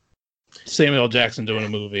Samuel L. Jackson doing a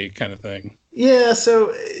movie kind of thing. Yeah,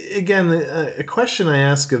 so again, a question I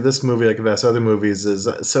ask of this movie, like of other movies, is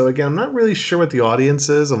so again, I'm not really sure what the audience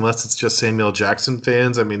is, unless it's just Samuel Jackson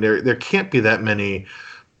fans. I mean, there can't be that many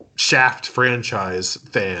Shaft franchise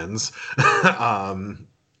fans,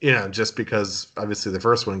 just because obviously the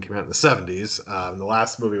first one came out in the 70s. The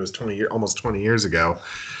last movie was almost 20 years ago.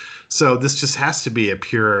 So this just has to be a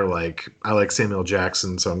pure, I like Samuel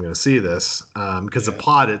Jackson, so I'm going to see this. Because the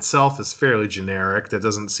plot itself is fairly generic. There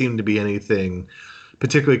doesn't seem to be anything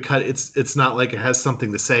particularly cut. It's not like it has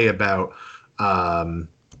something to say about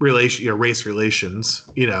race relations,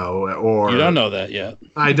 or... You don't know that yet.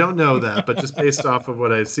 I don't know that, but just based off of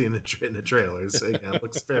what I've seen in the trailers, again, it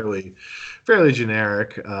looks fairly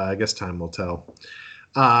generic. I guess time will tell.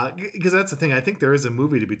 Because that's the thing. I think there is a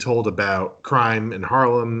movie to be told about crime in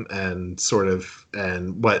Harlem and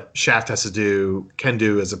what Shaft can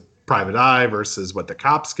do as a private eye versus what the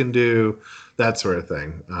cops can do, that sort of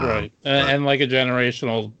thing. Right. And a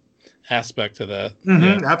generational aspect to that. Mm-hmm,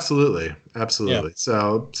 yeah. Absolutely. Yeah.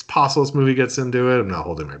 So it's possible this movie gets into it. I'm not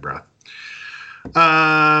holding my breath.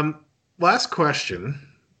 Last question.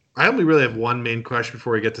 I only really have one main question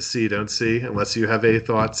before we get to see, don't see, unless you have any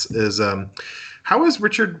thoughts, is... how is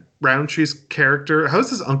Richard Roundtree's character? How is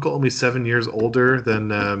his uncle only 7 years older than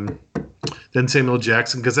Samuel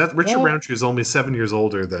Jackson? Because Richard Roundtree is only 7 years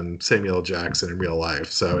older than Samuel Jackson in real life.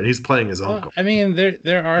 So, and he's playing his uncle. I mean,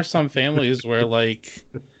 there are some families where an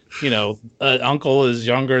uncle is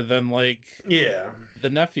younger than the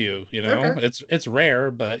nephew. Okay. It's rare,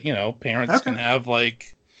 but parents can have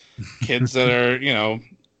kids that are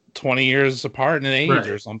 20 years apart in age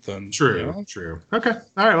or something. True. Okay.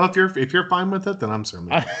 All right. Well, if you're fine with it, then I'm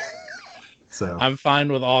certainly. So I'm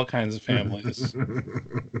fine with all kinds of families.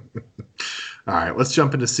 All right. Let's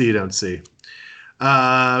jump into see, don't see.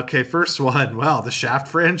 Okay. First one. Well, the Shaft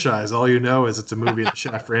franchise. All you know is it's a movie in the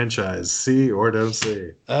Shaft franchise. See or don't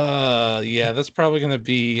see. Yeah. That's probably going to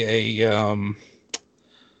be a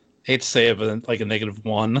hate to say it, but a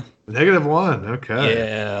 -1. -1, okay.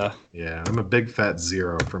 Yeah. Yeah, I'm a big fat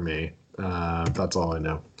 0 for me. That's all I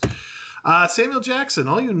know. Samuel Jackson,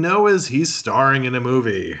 all you know is he's starring in a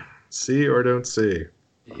movie. See or don't see?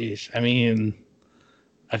 Yeesh. I mean,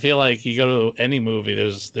 I feel like you go to any movie,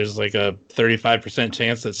 there's a 35%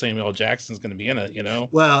 chance that Samuel L. Jackson's going to be in it,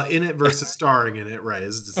 Well, in it versus starring in it, right,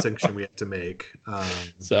 is a distinction we have to make.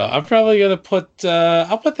 So I'm probably going to put,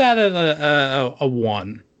 I'll put that at a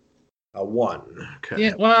 1. A 1. Okay.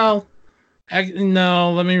 Yeah. Well,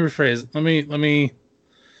 no. Let me rephrase. Let me.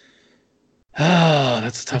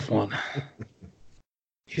 That's a tough one.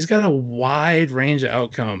 He's got a wide range of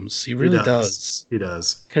outcomes. He really does. He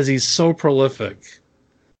does. Because he's so prolific.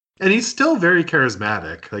 And he's still very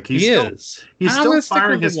charismatic. He's still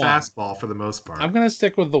firing his fastball for the most part. I'm gonna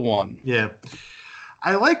stick with the 1. Yeah.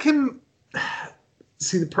 I like him.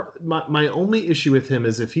 See, my only issue with him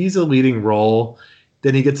is if he's a leading role,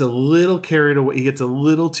 then he gets a little carried away. He gets a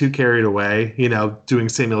little too carried away, doing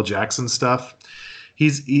Samuel Jackson stuff.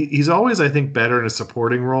 he's always, I think, better in a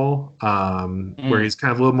supporting role, where he's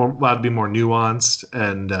kind of a little more allowed to be more nuanced,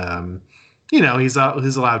 and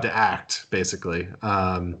he's allowed to act basically.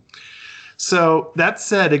 So that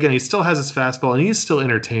said, again, he still has his fastball, and he's still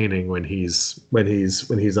entertaining when he's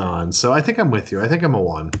on. So I think I'm with you. I think I'm a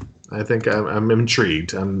 1. I think I'm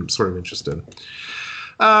intrigued. I'm sort of interested.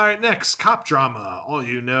 All right, next, cop drama. All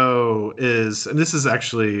you know is, and this is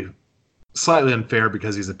actually slightly unfair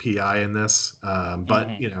because he's a PI in this, but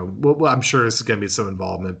I'm sure this is going to be some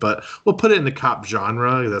involvement. But we'll put it in the cop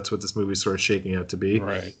genre. That's what this movie's sort of shaking out to be.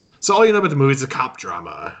 Right. So all you know about the movie is a cop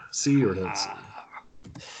drama. See or don't see?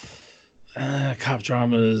 Cop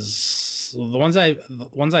dramas. The ones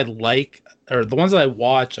I like, or the ones that I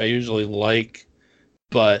watch, I usually like.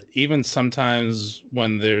 But even sometimes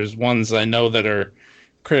when there's ones I know that are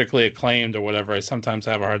critically acclaimed or whatever, I sometimes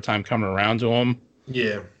have a hard time coming around to them.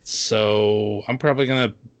 Yeah. So I'm probably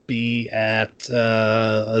gonna be at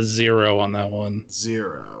a 0 on that one.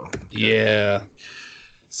 0. Okay. Yeah.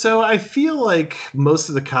 So I feel like most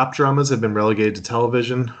of the cop dramas have been relegated to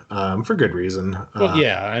television, for good reason. Well,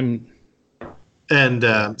 yeah,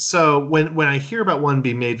 so when I hear about one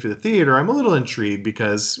being made for the theater, I'm a little intrigued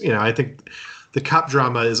because I think the cop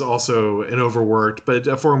drama is also an overworked, but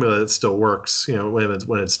a formula that still works, when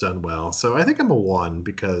it's done well. So I think I'm a 1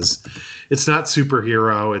 because it's not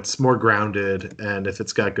superhero, it's more grounded, and if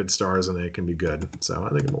it's got good stars in it, it can be good. So I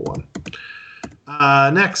think I'm a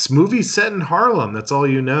 1. Next, movie set in Harlem. That's all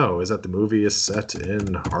you know is that the movie is set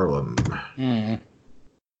in Harlem.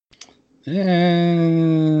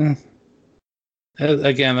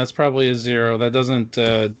 Again, that's probably a 0. That doesn't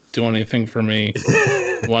do anything for me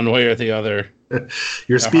one way or the other.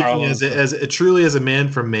 You're speaking as truly as a man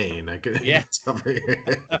from Maine. Yeah.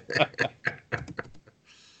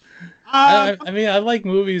 I mean, I like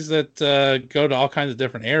movies that go to all kinds of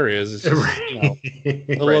different areas. It's just,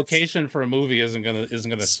 the location for a movie isn't gonna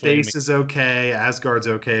Space is okay, Asgard's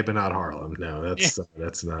okay, but not Harlem. No,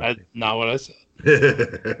 that's not. Not what I said.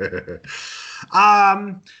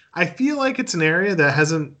 I feel like it's an area that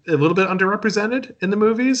hasn't a little bit underrepresented in the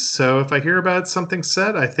movies. So if I hear about something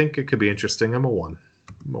set, I think it could be interesting. I'm a 1.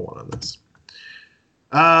 I'm a 1 on this.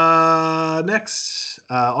 Next,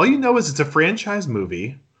 all you know is it's a franchise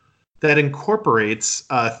movie that incorporates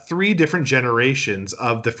 3 different generations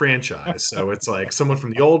of the franchise. So it's like someone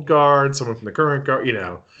from the old guard, someone from the current guard,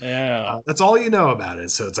 Yeah. That's all you know about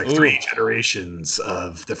it. So it's like 3 generations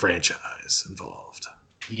of the franchise involved.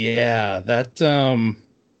 Yeah, that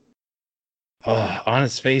on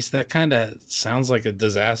its face, that kind of sounds like a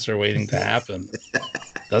disaster waiting to happen,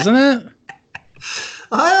 doesn't it?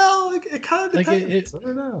 Well, it kind of depends. I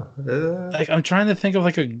don't know. I'm trying to think of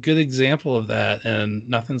a good example of that, and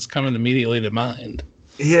nothing's coming immediately to mind.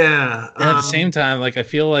 Yeah. And at the same time, I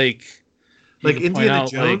feel like Indiana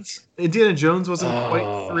Jones. Indiana Jones wasn't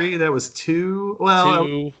quite 3. That was 2. Well,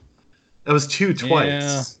 2. That was 2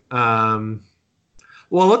 twice. Yeah.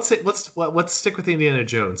 Well, let's stick with Indiana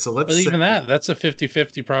Jones. So let's. But even that's a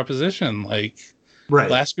 50-50 proposition.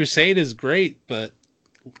 Right. Last Crusade is great, but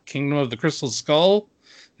Kingdom of the Crystal Skull.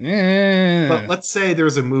 But let's say there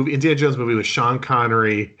was a movie, Indiana Jones movie with Sean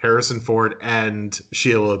Connery, Harrison Ford, and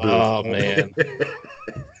Sheila LaBeouf.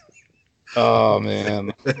 Oh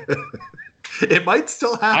man. It might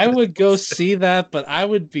still happen. I would go see that, but I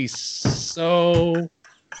would be so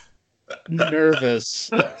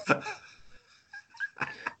nervous.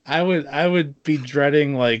 I would be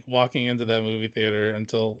dreading walking into that movie theater and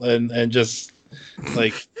just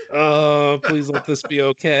oh, please let this be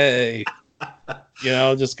okay.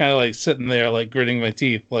 Just kind of sitting there gritting my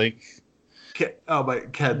teeth oh my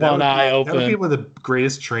God, one eye open. That would be one of the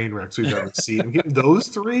greatest train wrecks we've ever seen. Those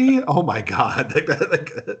 3, oh my God,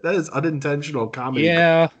 that is unintentional comedy.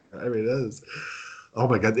 Yeah, I mean that is. Oh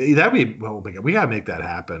my God, that'd be. Oh my God, we gotta make that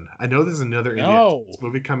happen. I know there's another Indiana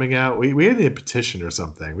movie coming out. We need a petition or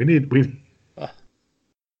something.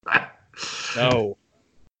 No.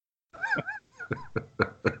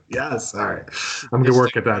 Yes, all right. I'm gonna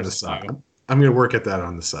work at that on the side. I'm gonna work at that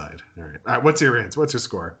on the side. All right. What's your answer? What's your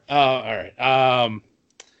score? Oh, all right. I'm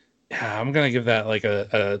gonna give that a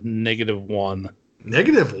 -1.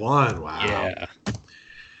 -1. Wow. Yeah.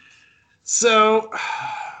 So.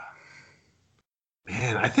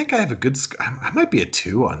 Man, I think I have a good. I might be a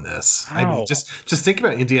 2 on this. Wow. I mean, just think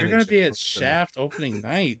about Indiana. You're going to be at Shaft opening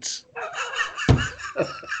night.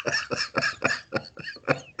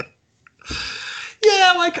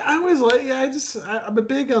 Yeah, I always I'm a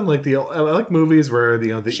big on I like movies where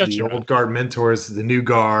the old guard mentors the new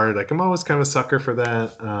guard. I'm always kind of a sucker for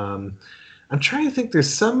that. I'm trying to think.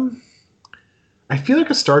 There's some. I feel like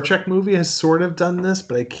a Star Trek movie has sort of done this,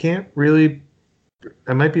 but I can't really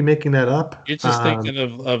I might be making that up. You're just thinking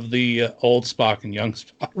of the old Spock and young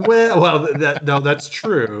Spock. Well, no, that's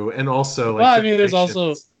true, and also like Well, I mean, there's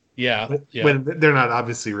also when they're not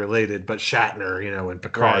obviously related, but Shatner, and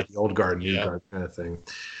Picard, Right. the old guard, new guard kind of thing.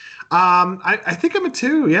 I think I'm a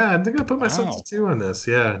 2. Yeah, I think I put myself a 2 on this.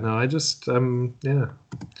 Yeah, no, I just yeah. My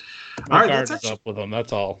all right, guard is up with them.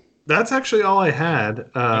 That's all. That's actually all I had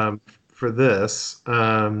for this.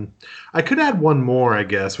 I could add one more, I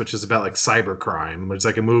guess, which is about like cybercrime, which is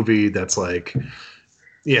like a movie that's like,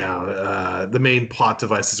 the main plot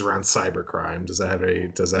device is around cybercrime. Does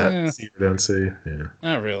that see or don't see? Yeah.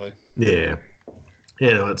 Not really. Yeah.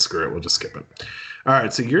 Yeah, no, let's screw it. We'll just skip it. All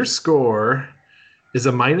right, so your score is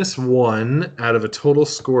a -1 out of a total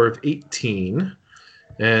score of 18.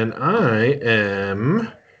 And I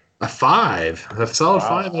am a 5. A solid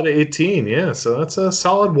 5 out of 18. Yeah, so that's a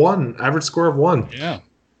solid 1. Average score of 1. Yeah.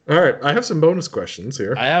 All right, I have some bonus questions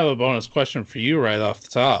here. I have a bonus question for you right off the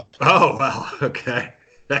top. Oh, well, okay.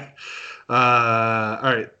 All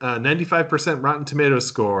right, 95% Rotten Tomatoes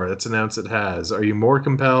score. That's announced it has. Are you more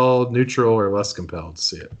compelled, neutral, or less compelled to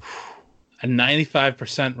see it? A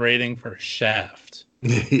 95% rating for Shaft.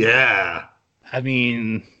 Yeah. I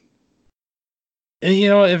mean,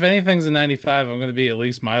 if anything's a 95, I'm going to be at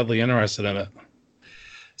least mildly interested in it.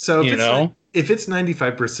 So if it's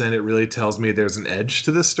 95%, it really tells me there's an edge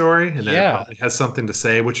to this story, and that it probably has something to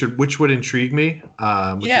say, which would intrigue me.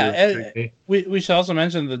 We should also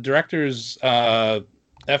mention the director's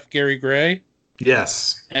F. Gary Gray.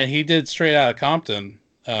 Yes, and he did Straight Outta Compton.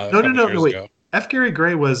 No, wait. F. Gary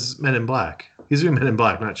Gray was Men in Black. He's doing Men in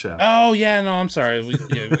Black, not Shaft. Oh yeah, no, I'm sorry. We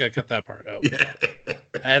gotta cut that part out. Yeah.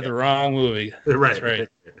 I had the wrong movie. Right. That's right.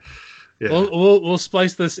 Yeah. We'll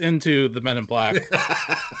splice this into the Men in Black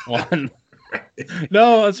one.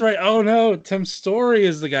 No, that's right. Oh no, Tim Story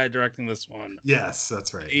is the guy directing this one. Yes,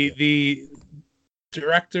 that's right. The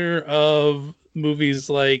director of movies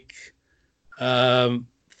like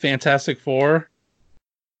Fantastic Four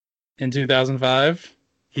in 2005.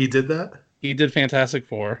 He did that? He did Fantastic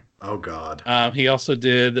Four. Oh God. He also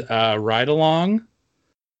did Ride Along,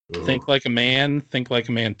 Think Like a Man, Think Like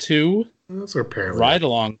a Man 2. Those are apparently Ride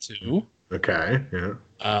Along 2. Okay, yeah.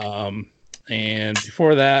 And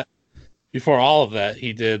before all of that,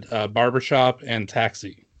 he did Barbershop and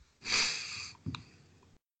Taxi.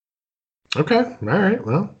 Okay, all right.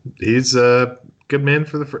 Well, he's a good man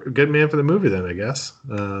for the movie then, I guess.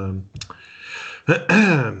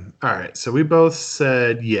 All right, so we both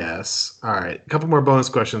said yes. All right, a couple more bonus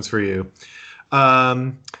questions for you.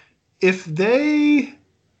 If they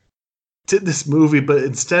did this movie, but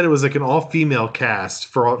instead it was like an all-female cast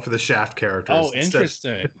for the Shaft characters. Oh,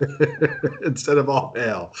 interesting. Instead of all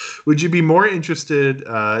male, would you be more interested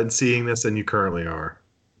in seeing this than you currently are?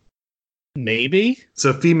 Maybe.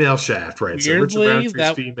 So female Shaft, right? Weirdly, so Richard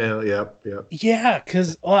Roundtree's female. Yep. Yeah,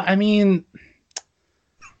 because I mean,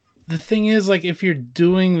 the thing is, like, if you're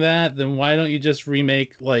doing that, then why don't you just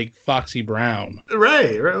remake like Foxy Brown?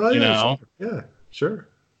 Right. Well, yeah, sure.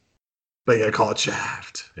 But you gotta call it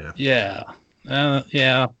Shaft. Yeah.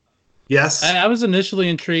 Yeah. Yes. I was initially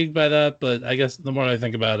intrigued by that, but I guess the more I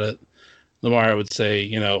think about it, the more I would say,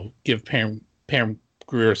 give Pam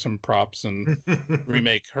Grier some props and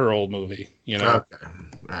remake her old movie. Okay.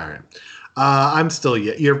 All right. I'm still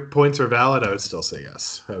your points are valid. I would still say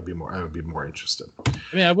yes. I would be more interested.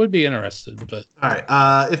 I mean, I would be interested, but all right.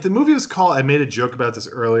 If the movie was called, I made a joke about this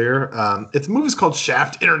earlier. If the movie was called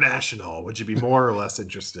Shaft International, would you be more or less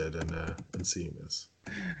interested in seeing this?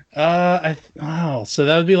 So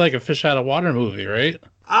that would be like a fish out of water movie, right?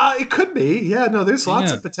 It could be. Yeah, no, there's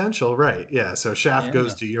lots of potential, right? Yeah, so Shaft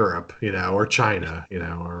goes to Europe, or China,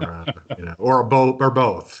 or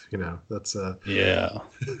both, That's yeah.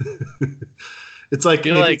 It's like I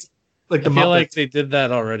feel like they did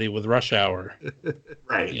that already with Rush Hour,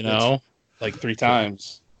 right? Like 3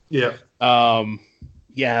 times. Yeah.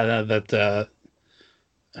 Yeah. That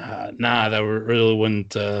really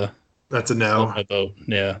wouldn't. That's a no. My vote.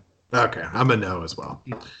 Yeah. Okay, I'm a no as well.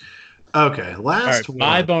 Okay, last one.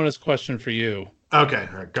 My bonus question for you. Okay,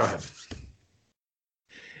 all right, go ahead.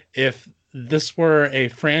 If this were a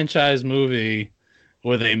franchise movie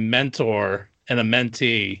with a mentor and a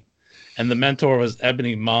mentee, and the mentor was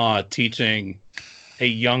Ebony Maw teaching a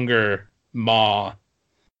younger Maw,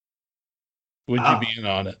 would you be in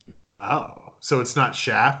on it? Oh, so it's not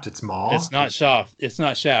Shaft, it's Maw? It's not Shaft. It's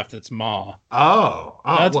not Shaft. It's Maw. Oh,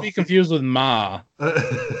 not to be confused with Ma,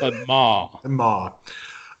 but Maw. Maw.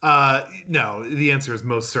 No, the answer is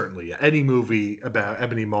most certainly yeah. Any movie about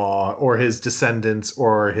Ebony Maw or his descendants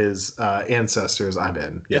or his ancestors, I'm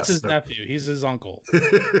in. It's Yes, his nephew. He's his uncle.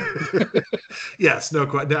 yes, no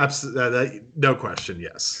question.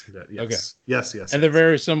 Yes, yes, Okay. yes, And they're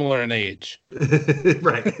very similar in age.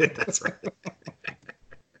 right. That's right.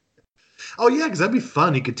 Oh yeah, because that'd be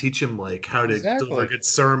fun. He could teach him like how to deliver a good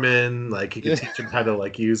sermon. Like he could teach him how to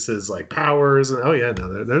like use his like powers. And oh yeah,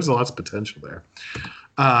 no, there's lots of potential there.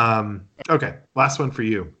 Okay, last one for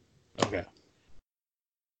you. Okay.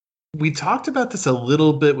 We talked about this a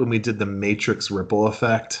little bit when we did the Matrix ripple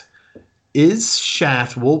effect. Is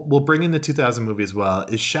Shaft? We'll bring in the 2000 movie as well.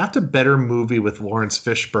 Is Shaft a better movie with Lawrence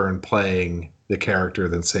Fishburne playing the character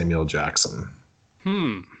than Samuel Jackson?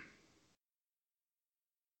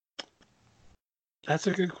 That's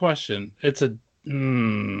a good question. It's a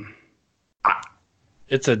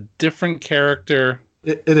different character.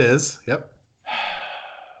 It is. Yep.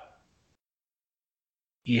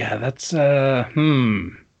 Yeah, that's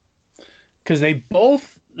because they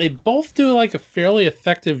both do like a fairly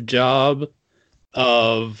effective job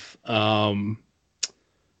of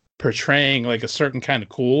portraying like a certain kind of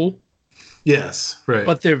cool. Yes, right.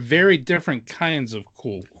 But they're very different kinds of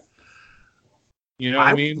cool. You know what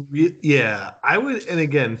I mean? Yeah, I would. And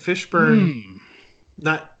again, Fishburne,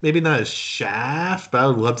 maybe not as Shaft, but I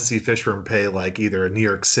would love to see Fishburne play like either a New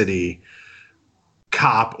York City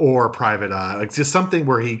cop or Private Eye, like just something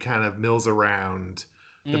where he kind of mills around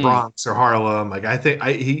the Bronx or Harlem. Like I think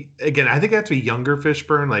I think it has to be younger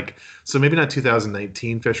Fishburne, like so maybe not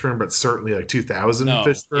 2019 Fishburne, but certainly like 2000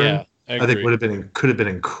 Fishburne. Yeah, I think could have been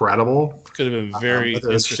incredible. Could have been very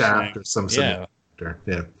whether it was interesting. Shaft or some yeah.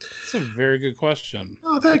 Yeah, it's a very good question.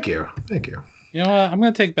 Oh, thank you. You know what? I'm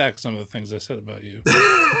going to take back some of the things I said about you.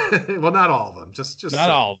 Well, not all of them. Just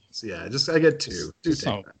not all. Of them. Yeah, I get two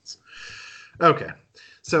takebacks. Okay,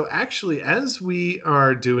 so actually, as we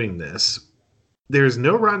are doing this, there's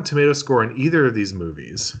no Rotten Tomato score in either of these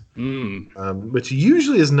movies, which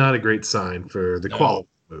usually is not a great sign for the quality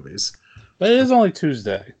of movies. But it is only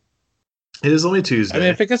Tuesday. It is only Tuesday. I mean,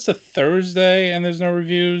 if it gets to Thursday and there's no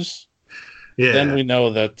reviews, then we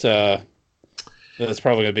know that it's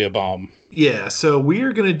probably going to be a bomb. Yeah, so we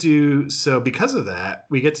are going to do because of that,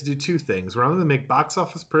 we get to do two things. We're not going to make box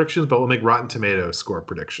office predictions, but we'll make Rotten Tomato score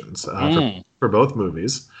predictions for both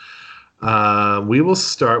movies. We'll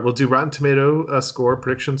do Rotten Tomato score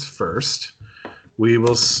predictions first. We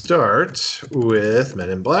will start with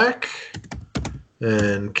Men in Black.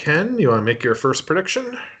 And Ken, you want to make your first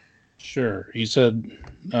prediction? Sure. You said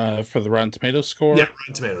for the Rotten Tomato score? Yeah,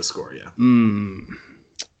 Rotten Tomato score, yeah.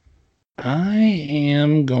 I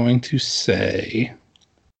am going to say,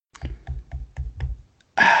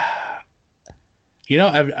 I've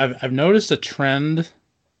noticed a trend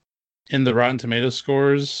in the Rotten Tomato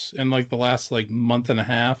scores in like the last like month and a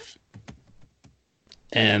half,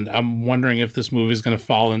 and I'm wondering if this movie is going to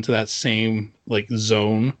fall into that same like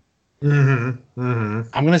zone. I'm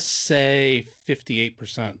going to say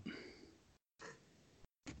 58%.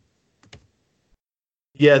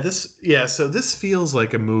 So this feels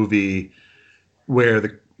like a movie where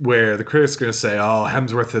the critics are going to say, "Oh,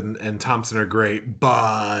 Hemsworth and Thompson are great,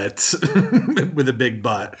 but," with a big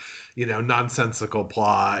but, nonsensical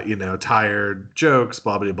plot, tired jokes,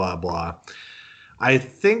 blah blah blah blah. I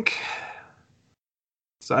think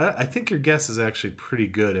your guess is actually pretty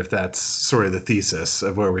good if that's sort of the thesis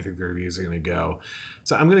of where we think the reviews are going to go.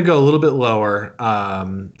 So I'm going to go a little bit lower.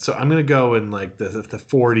 So I'm going to go in like the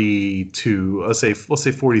 42, we'll say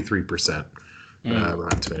 43%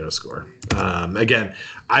 Rotten Tomato score. Again,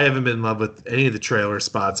 I haven't been in love with any of the trailer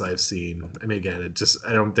spots I've seen. I mean, again,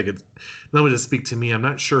 I don't think it's not going to speak to me. I'm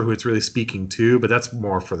not sure who it's really speaking to, but that's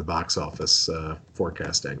more for the box office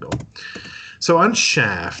forecast angle. So on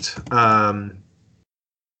Shaft,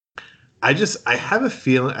 I have a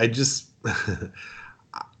feeling. I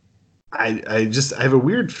have a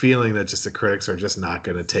weird feeling that just the critics are just not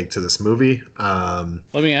going to take to this movie.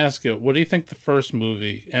 Let me ask you, what do you think the first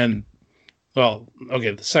movie the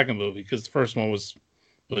second movie, because the first one was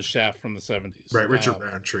Shaft from the 70s. Right, Richard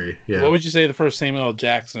Roundtree. Yeah. What would you say the first Samuel L.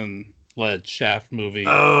 Jackson led Shaft movie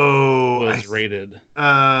was rated?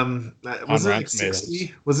 Was it like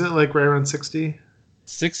 60? Wasn't it like right around 60?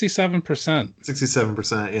 67%.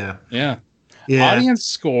 67%, yeah. Yeah. Audience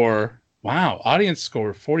score,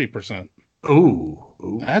 40%.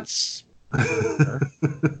 Ooh. That's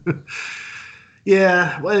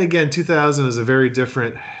yeah. Well, and again, 2000 is a very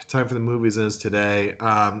different time for the movies than it is today.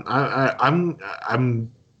 I'm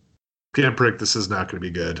gonna predict this is not gonna be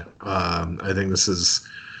good. I think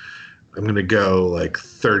I'm gonna go like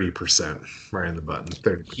 30% right on the button.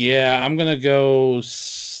 30%. Yeah, I'm gonna go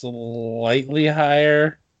slightly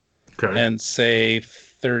higher Okay. and say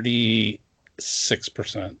 36%.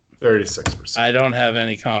 36%. I don't have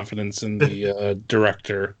any confidence in the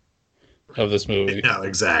director of this movie. No,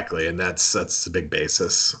 exactly, and that's a big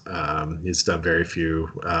basis. He's done very few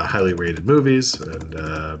highly rated movies, and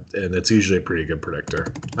it's usually a pretty good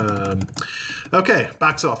predictor. Okay,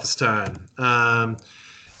 box office time.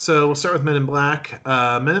 So we'll start with Men in Black.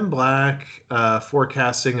 Men in Black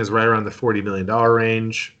forecasting is right around the $40 million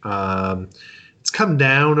range. It's come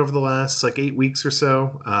down over the last 8 weeks or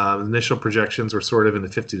so. Initial projections were sort of in the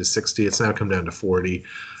 50 to 60. It's now come down to 40.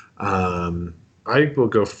 I will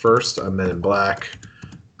go first on Men in Black.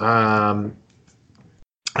 I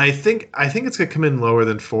think it's gonna come in lower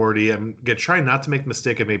than 40. I'm gonna try not to make the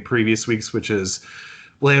mistake I made previous weeks, which is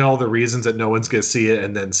laying all the reasons that no one's gonna see it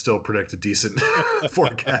and then still predict a decent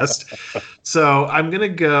forecast. So I'm gonna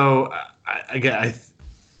go.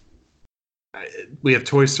 We have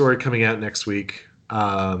Toy Story coming out next week,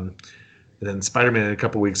 and then Spider-Man in a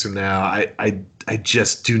couple weeks from now. I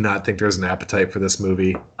just do not think there's an appetite for this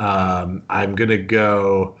movie. I'm gonna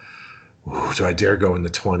go. Do I dare go in the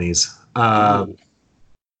 20s?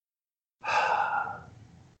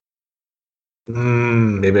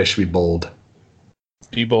 Maybe I should be bold.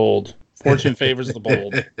 Be bold. Fortune favors the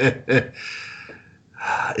bold. It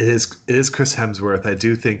is Chris Hemsworth. I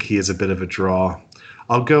do think he is a bit of a draw.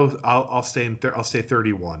 I'll go. I'll stay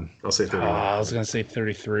 31. I'll say 31. I was gonna say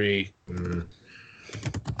 33.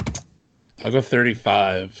 I'll go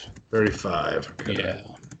 35. 35. Okay. Yeah.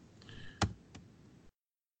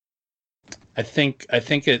 I think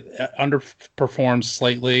it underperforms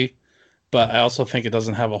slightly, but I also think it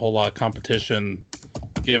doesn't have a whole lot of competition,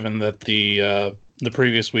 given that the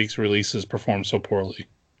previous week's releases performed so poorly.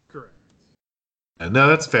 Correct. No,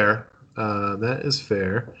 that's fair. That is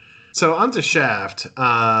fair. So on to Shaft.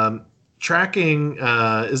 Tracking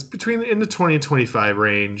is in the 20 and 25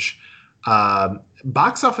 range.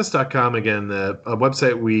 Boxoffice.com, again, a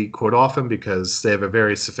website we quote often because they have a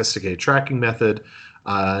very sophisticated tracking method,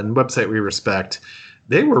 and website we respect.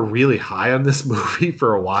 They were really high on this movie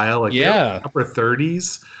for a while, upper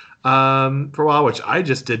 30s for a while, which I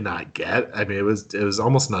just did not get. I mean, it was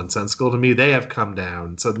almost nonsensical to me. They have come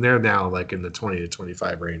down, so they're now in the 20 to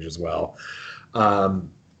 25 range as well.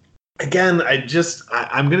 Again,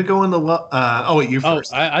 I'm going to go in the low. You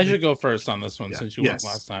first. I should go first on this one since you went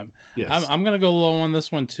last time. Yes. I'm going to go low on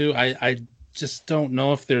this one too. I just don't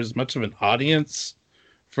know if there's much of an audience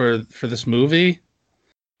for this movie.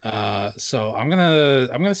 So I'm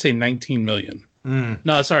gonna say 19 million.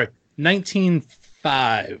 No, sorry,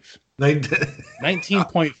 19.5.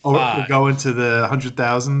 19.5. Oh, we're going to the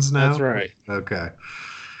 100,000s now. That's right. Okay.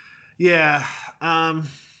 Yeah.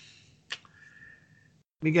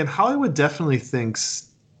 Again, Hollywood definitely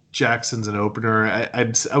thinks Jackson's an opener.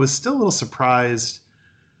 I was still a little surprised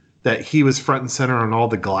that he was front and center on all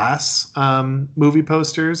the Glass movie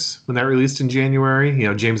posters when that released in January.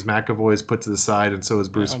 James McAvoy is put to the side, and so is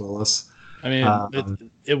Bruce Willis. I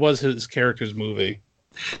mean, it was his character's movie.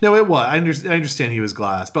 No, it was. I understand he was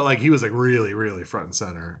Glass, but he was really, really front and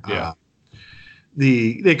center. Yeah.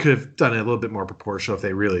 They could have done it a little bit more proportional if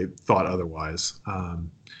they really thought otherwise.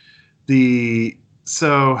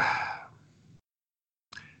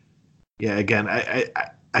 Again,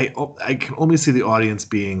 I can only see the audience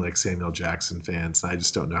being Samuel Jackson fans, and I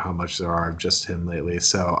just don't know how much there are of just him lately.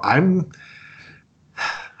 So I'm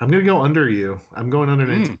gonna go under you. I'm going under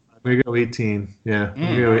 19. I'm gonna go 18. Yeah, I'm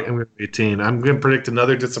gonna go 18. I'm gonna predict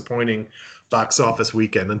another disappointing box office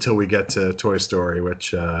weekend until we get to Toy Story,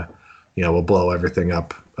 which will blow everything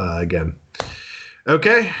up again.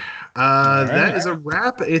 Okay. That is a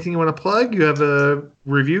wrap. Anything you want to plug? You have a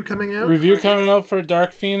review coming out? Review coming out for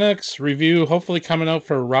Dark Phoenix. Review hopefully coming out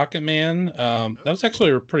for Rocket Man. That was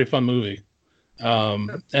actually a pretty fun movie.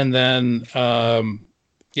 And then,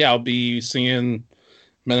 I'll be seeing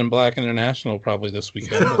Men in Black International probably this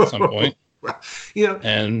weekend at some point.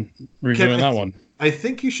 And reviewing that one. I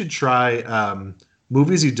think you should try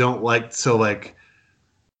movies you don't like. So,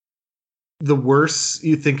 the worse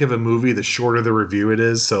you think of a movie, the shorter the review it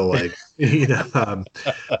is. So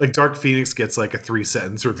Dark Phoenix gets a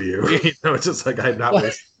 3-sentence review. It's just I'm not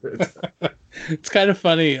wasting. It's kind of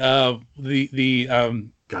funny. The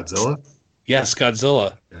Godzilla. Yes,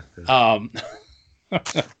 Godzilla.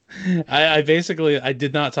 I basically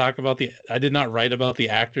did not write about the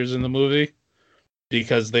actors in the movie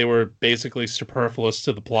because they were basically superfluous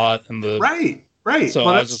to the plot and the right. Right. So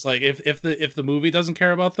well, I was just like, if the movie doesn't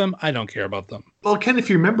care about them, I don't care about them. Well, Ken, if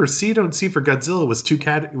you remember, see don't see for Godzilla was two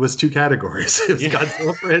categories. It was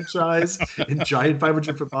Godzilla franchise and giant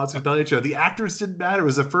 500-foot monster belly show. The actors didn't matter. It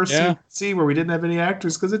was the first scene where we didn't have any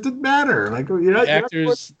actors because it didn't matter. Like the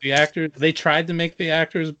actors, they tried to make the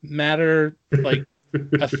actors matter like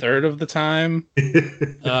a third of the time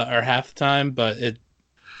or half the time, but they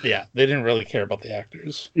didn't really care about the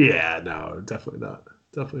actors. Yeah, no, definitely not.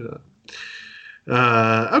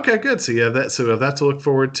 Okay, good. So you have that. So you have that to look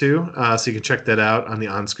forward to. So you can check that out on the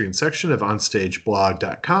on-screen section of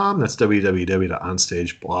onstageblog.com. That's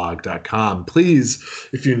www.onstageblog.com. Please,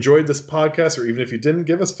 if you enjoyed this podcast, or even if you didn't,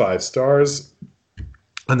 give us 5 stars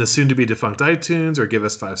on the soon-to-be defunct iTunes, or give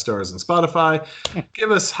us 5 stars on Spotify. Give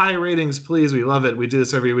us high ratings, please. We love it. We do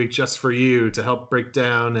this every week just for you to help break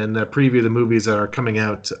down and preview the movies that are coming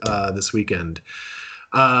out this weekend.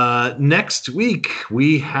 Next week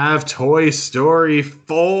we have Toy Story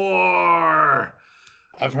 4.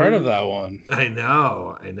 I've heard of that one. I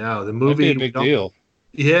know. The movie, that'd be a big deal.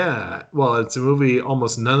 Yeah, well, it's a movie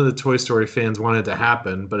almost none of the Toy Story fans wanted to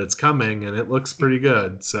happen, but it's coming and it looks pretty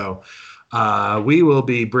good. So we will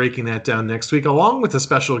be breaking that down next week along with a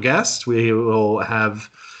special guest. We will have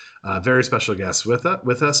a very special guest with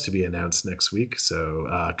us to be announced next week.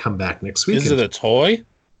 So come back next week. Is it a toy?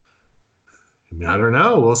 I don't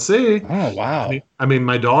know. We'll see. Oh, wow. I mean,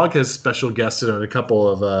 my dog has special guested on a couple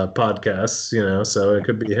of podcasts, so it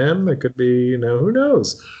could be him. It could be, who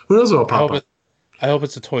knows? Who knows what will pop up? I hope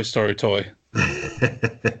it's a Toy Story toy.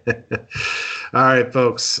 All right,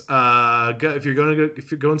 folks. If you're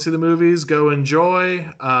going to see the movies, go enjoy,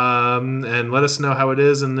 and let us know how it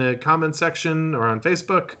is in the comment section or on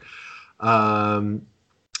Facebook.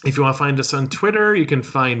 If you want to find us on Twitter, you can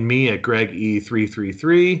find me at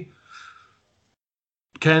GregE333.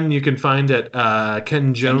 Ken, you can find at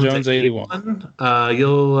Ken Jones 81.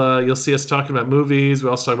 You'll see us talking about movies.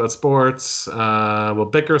 We also talk about sports. We'll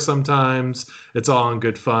bicker sometimes. It's all in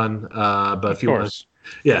good fun. But if you want,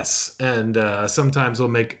 yes, and sometimes we'll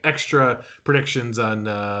make extra predictions on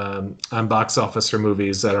box office for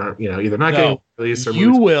movies that are either not getting released or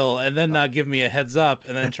you will, and then not give me a heads up,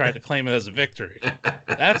 and then try to claim it as a victory.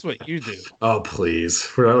 That's what you do. Oh please,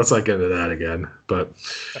 let's not get into that again. But.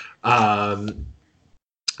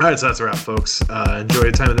 All right, so that's a wrap, folks. Enjoy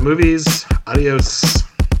your time in the movies. Adios.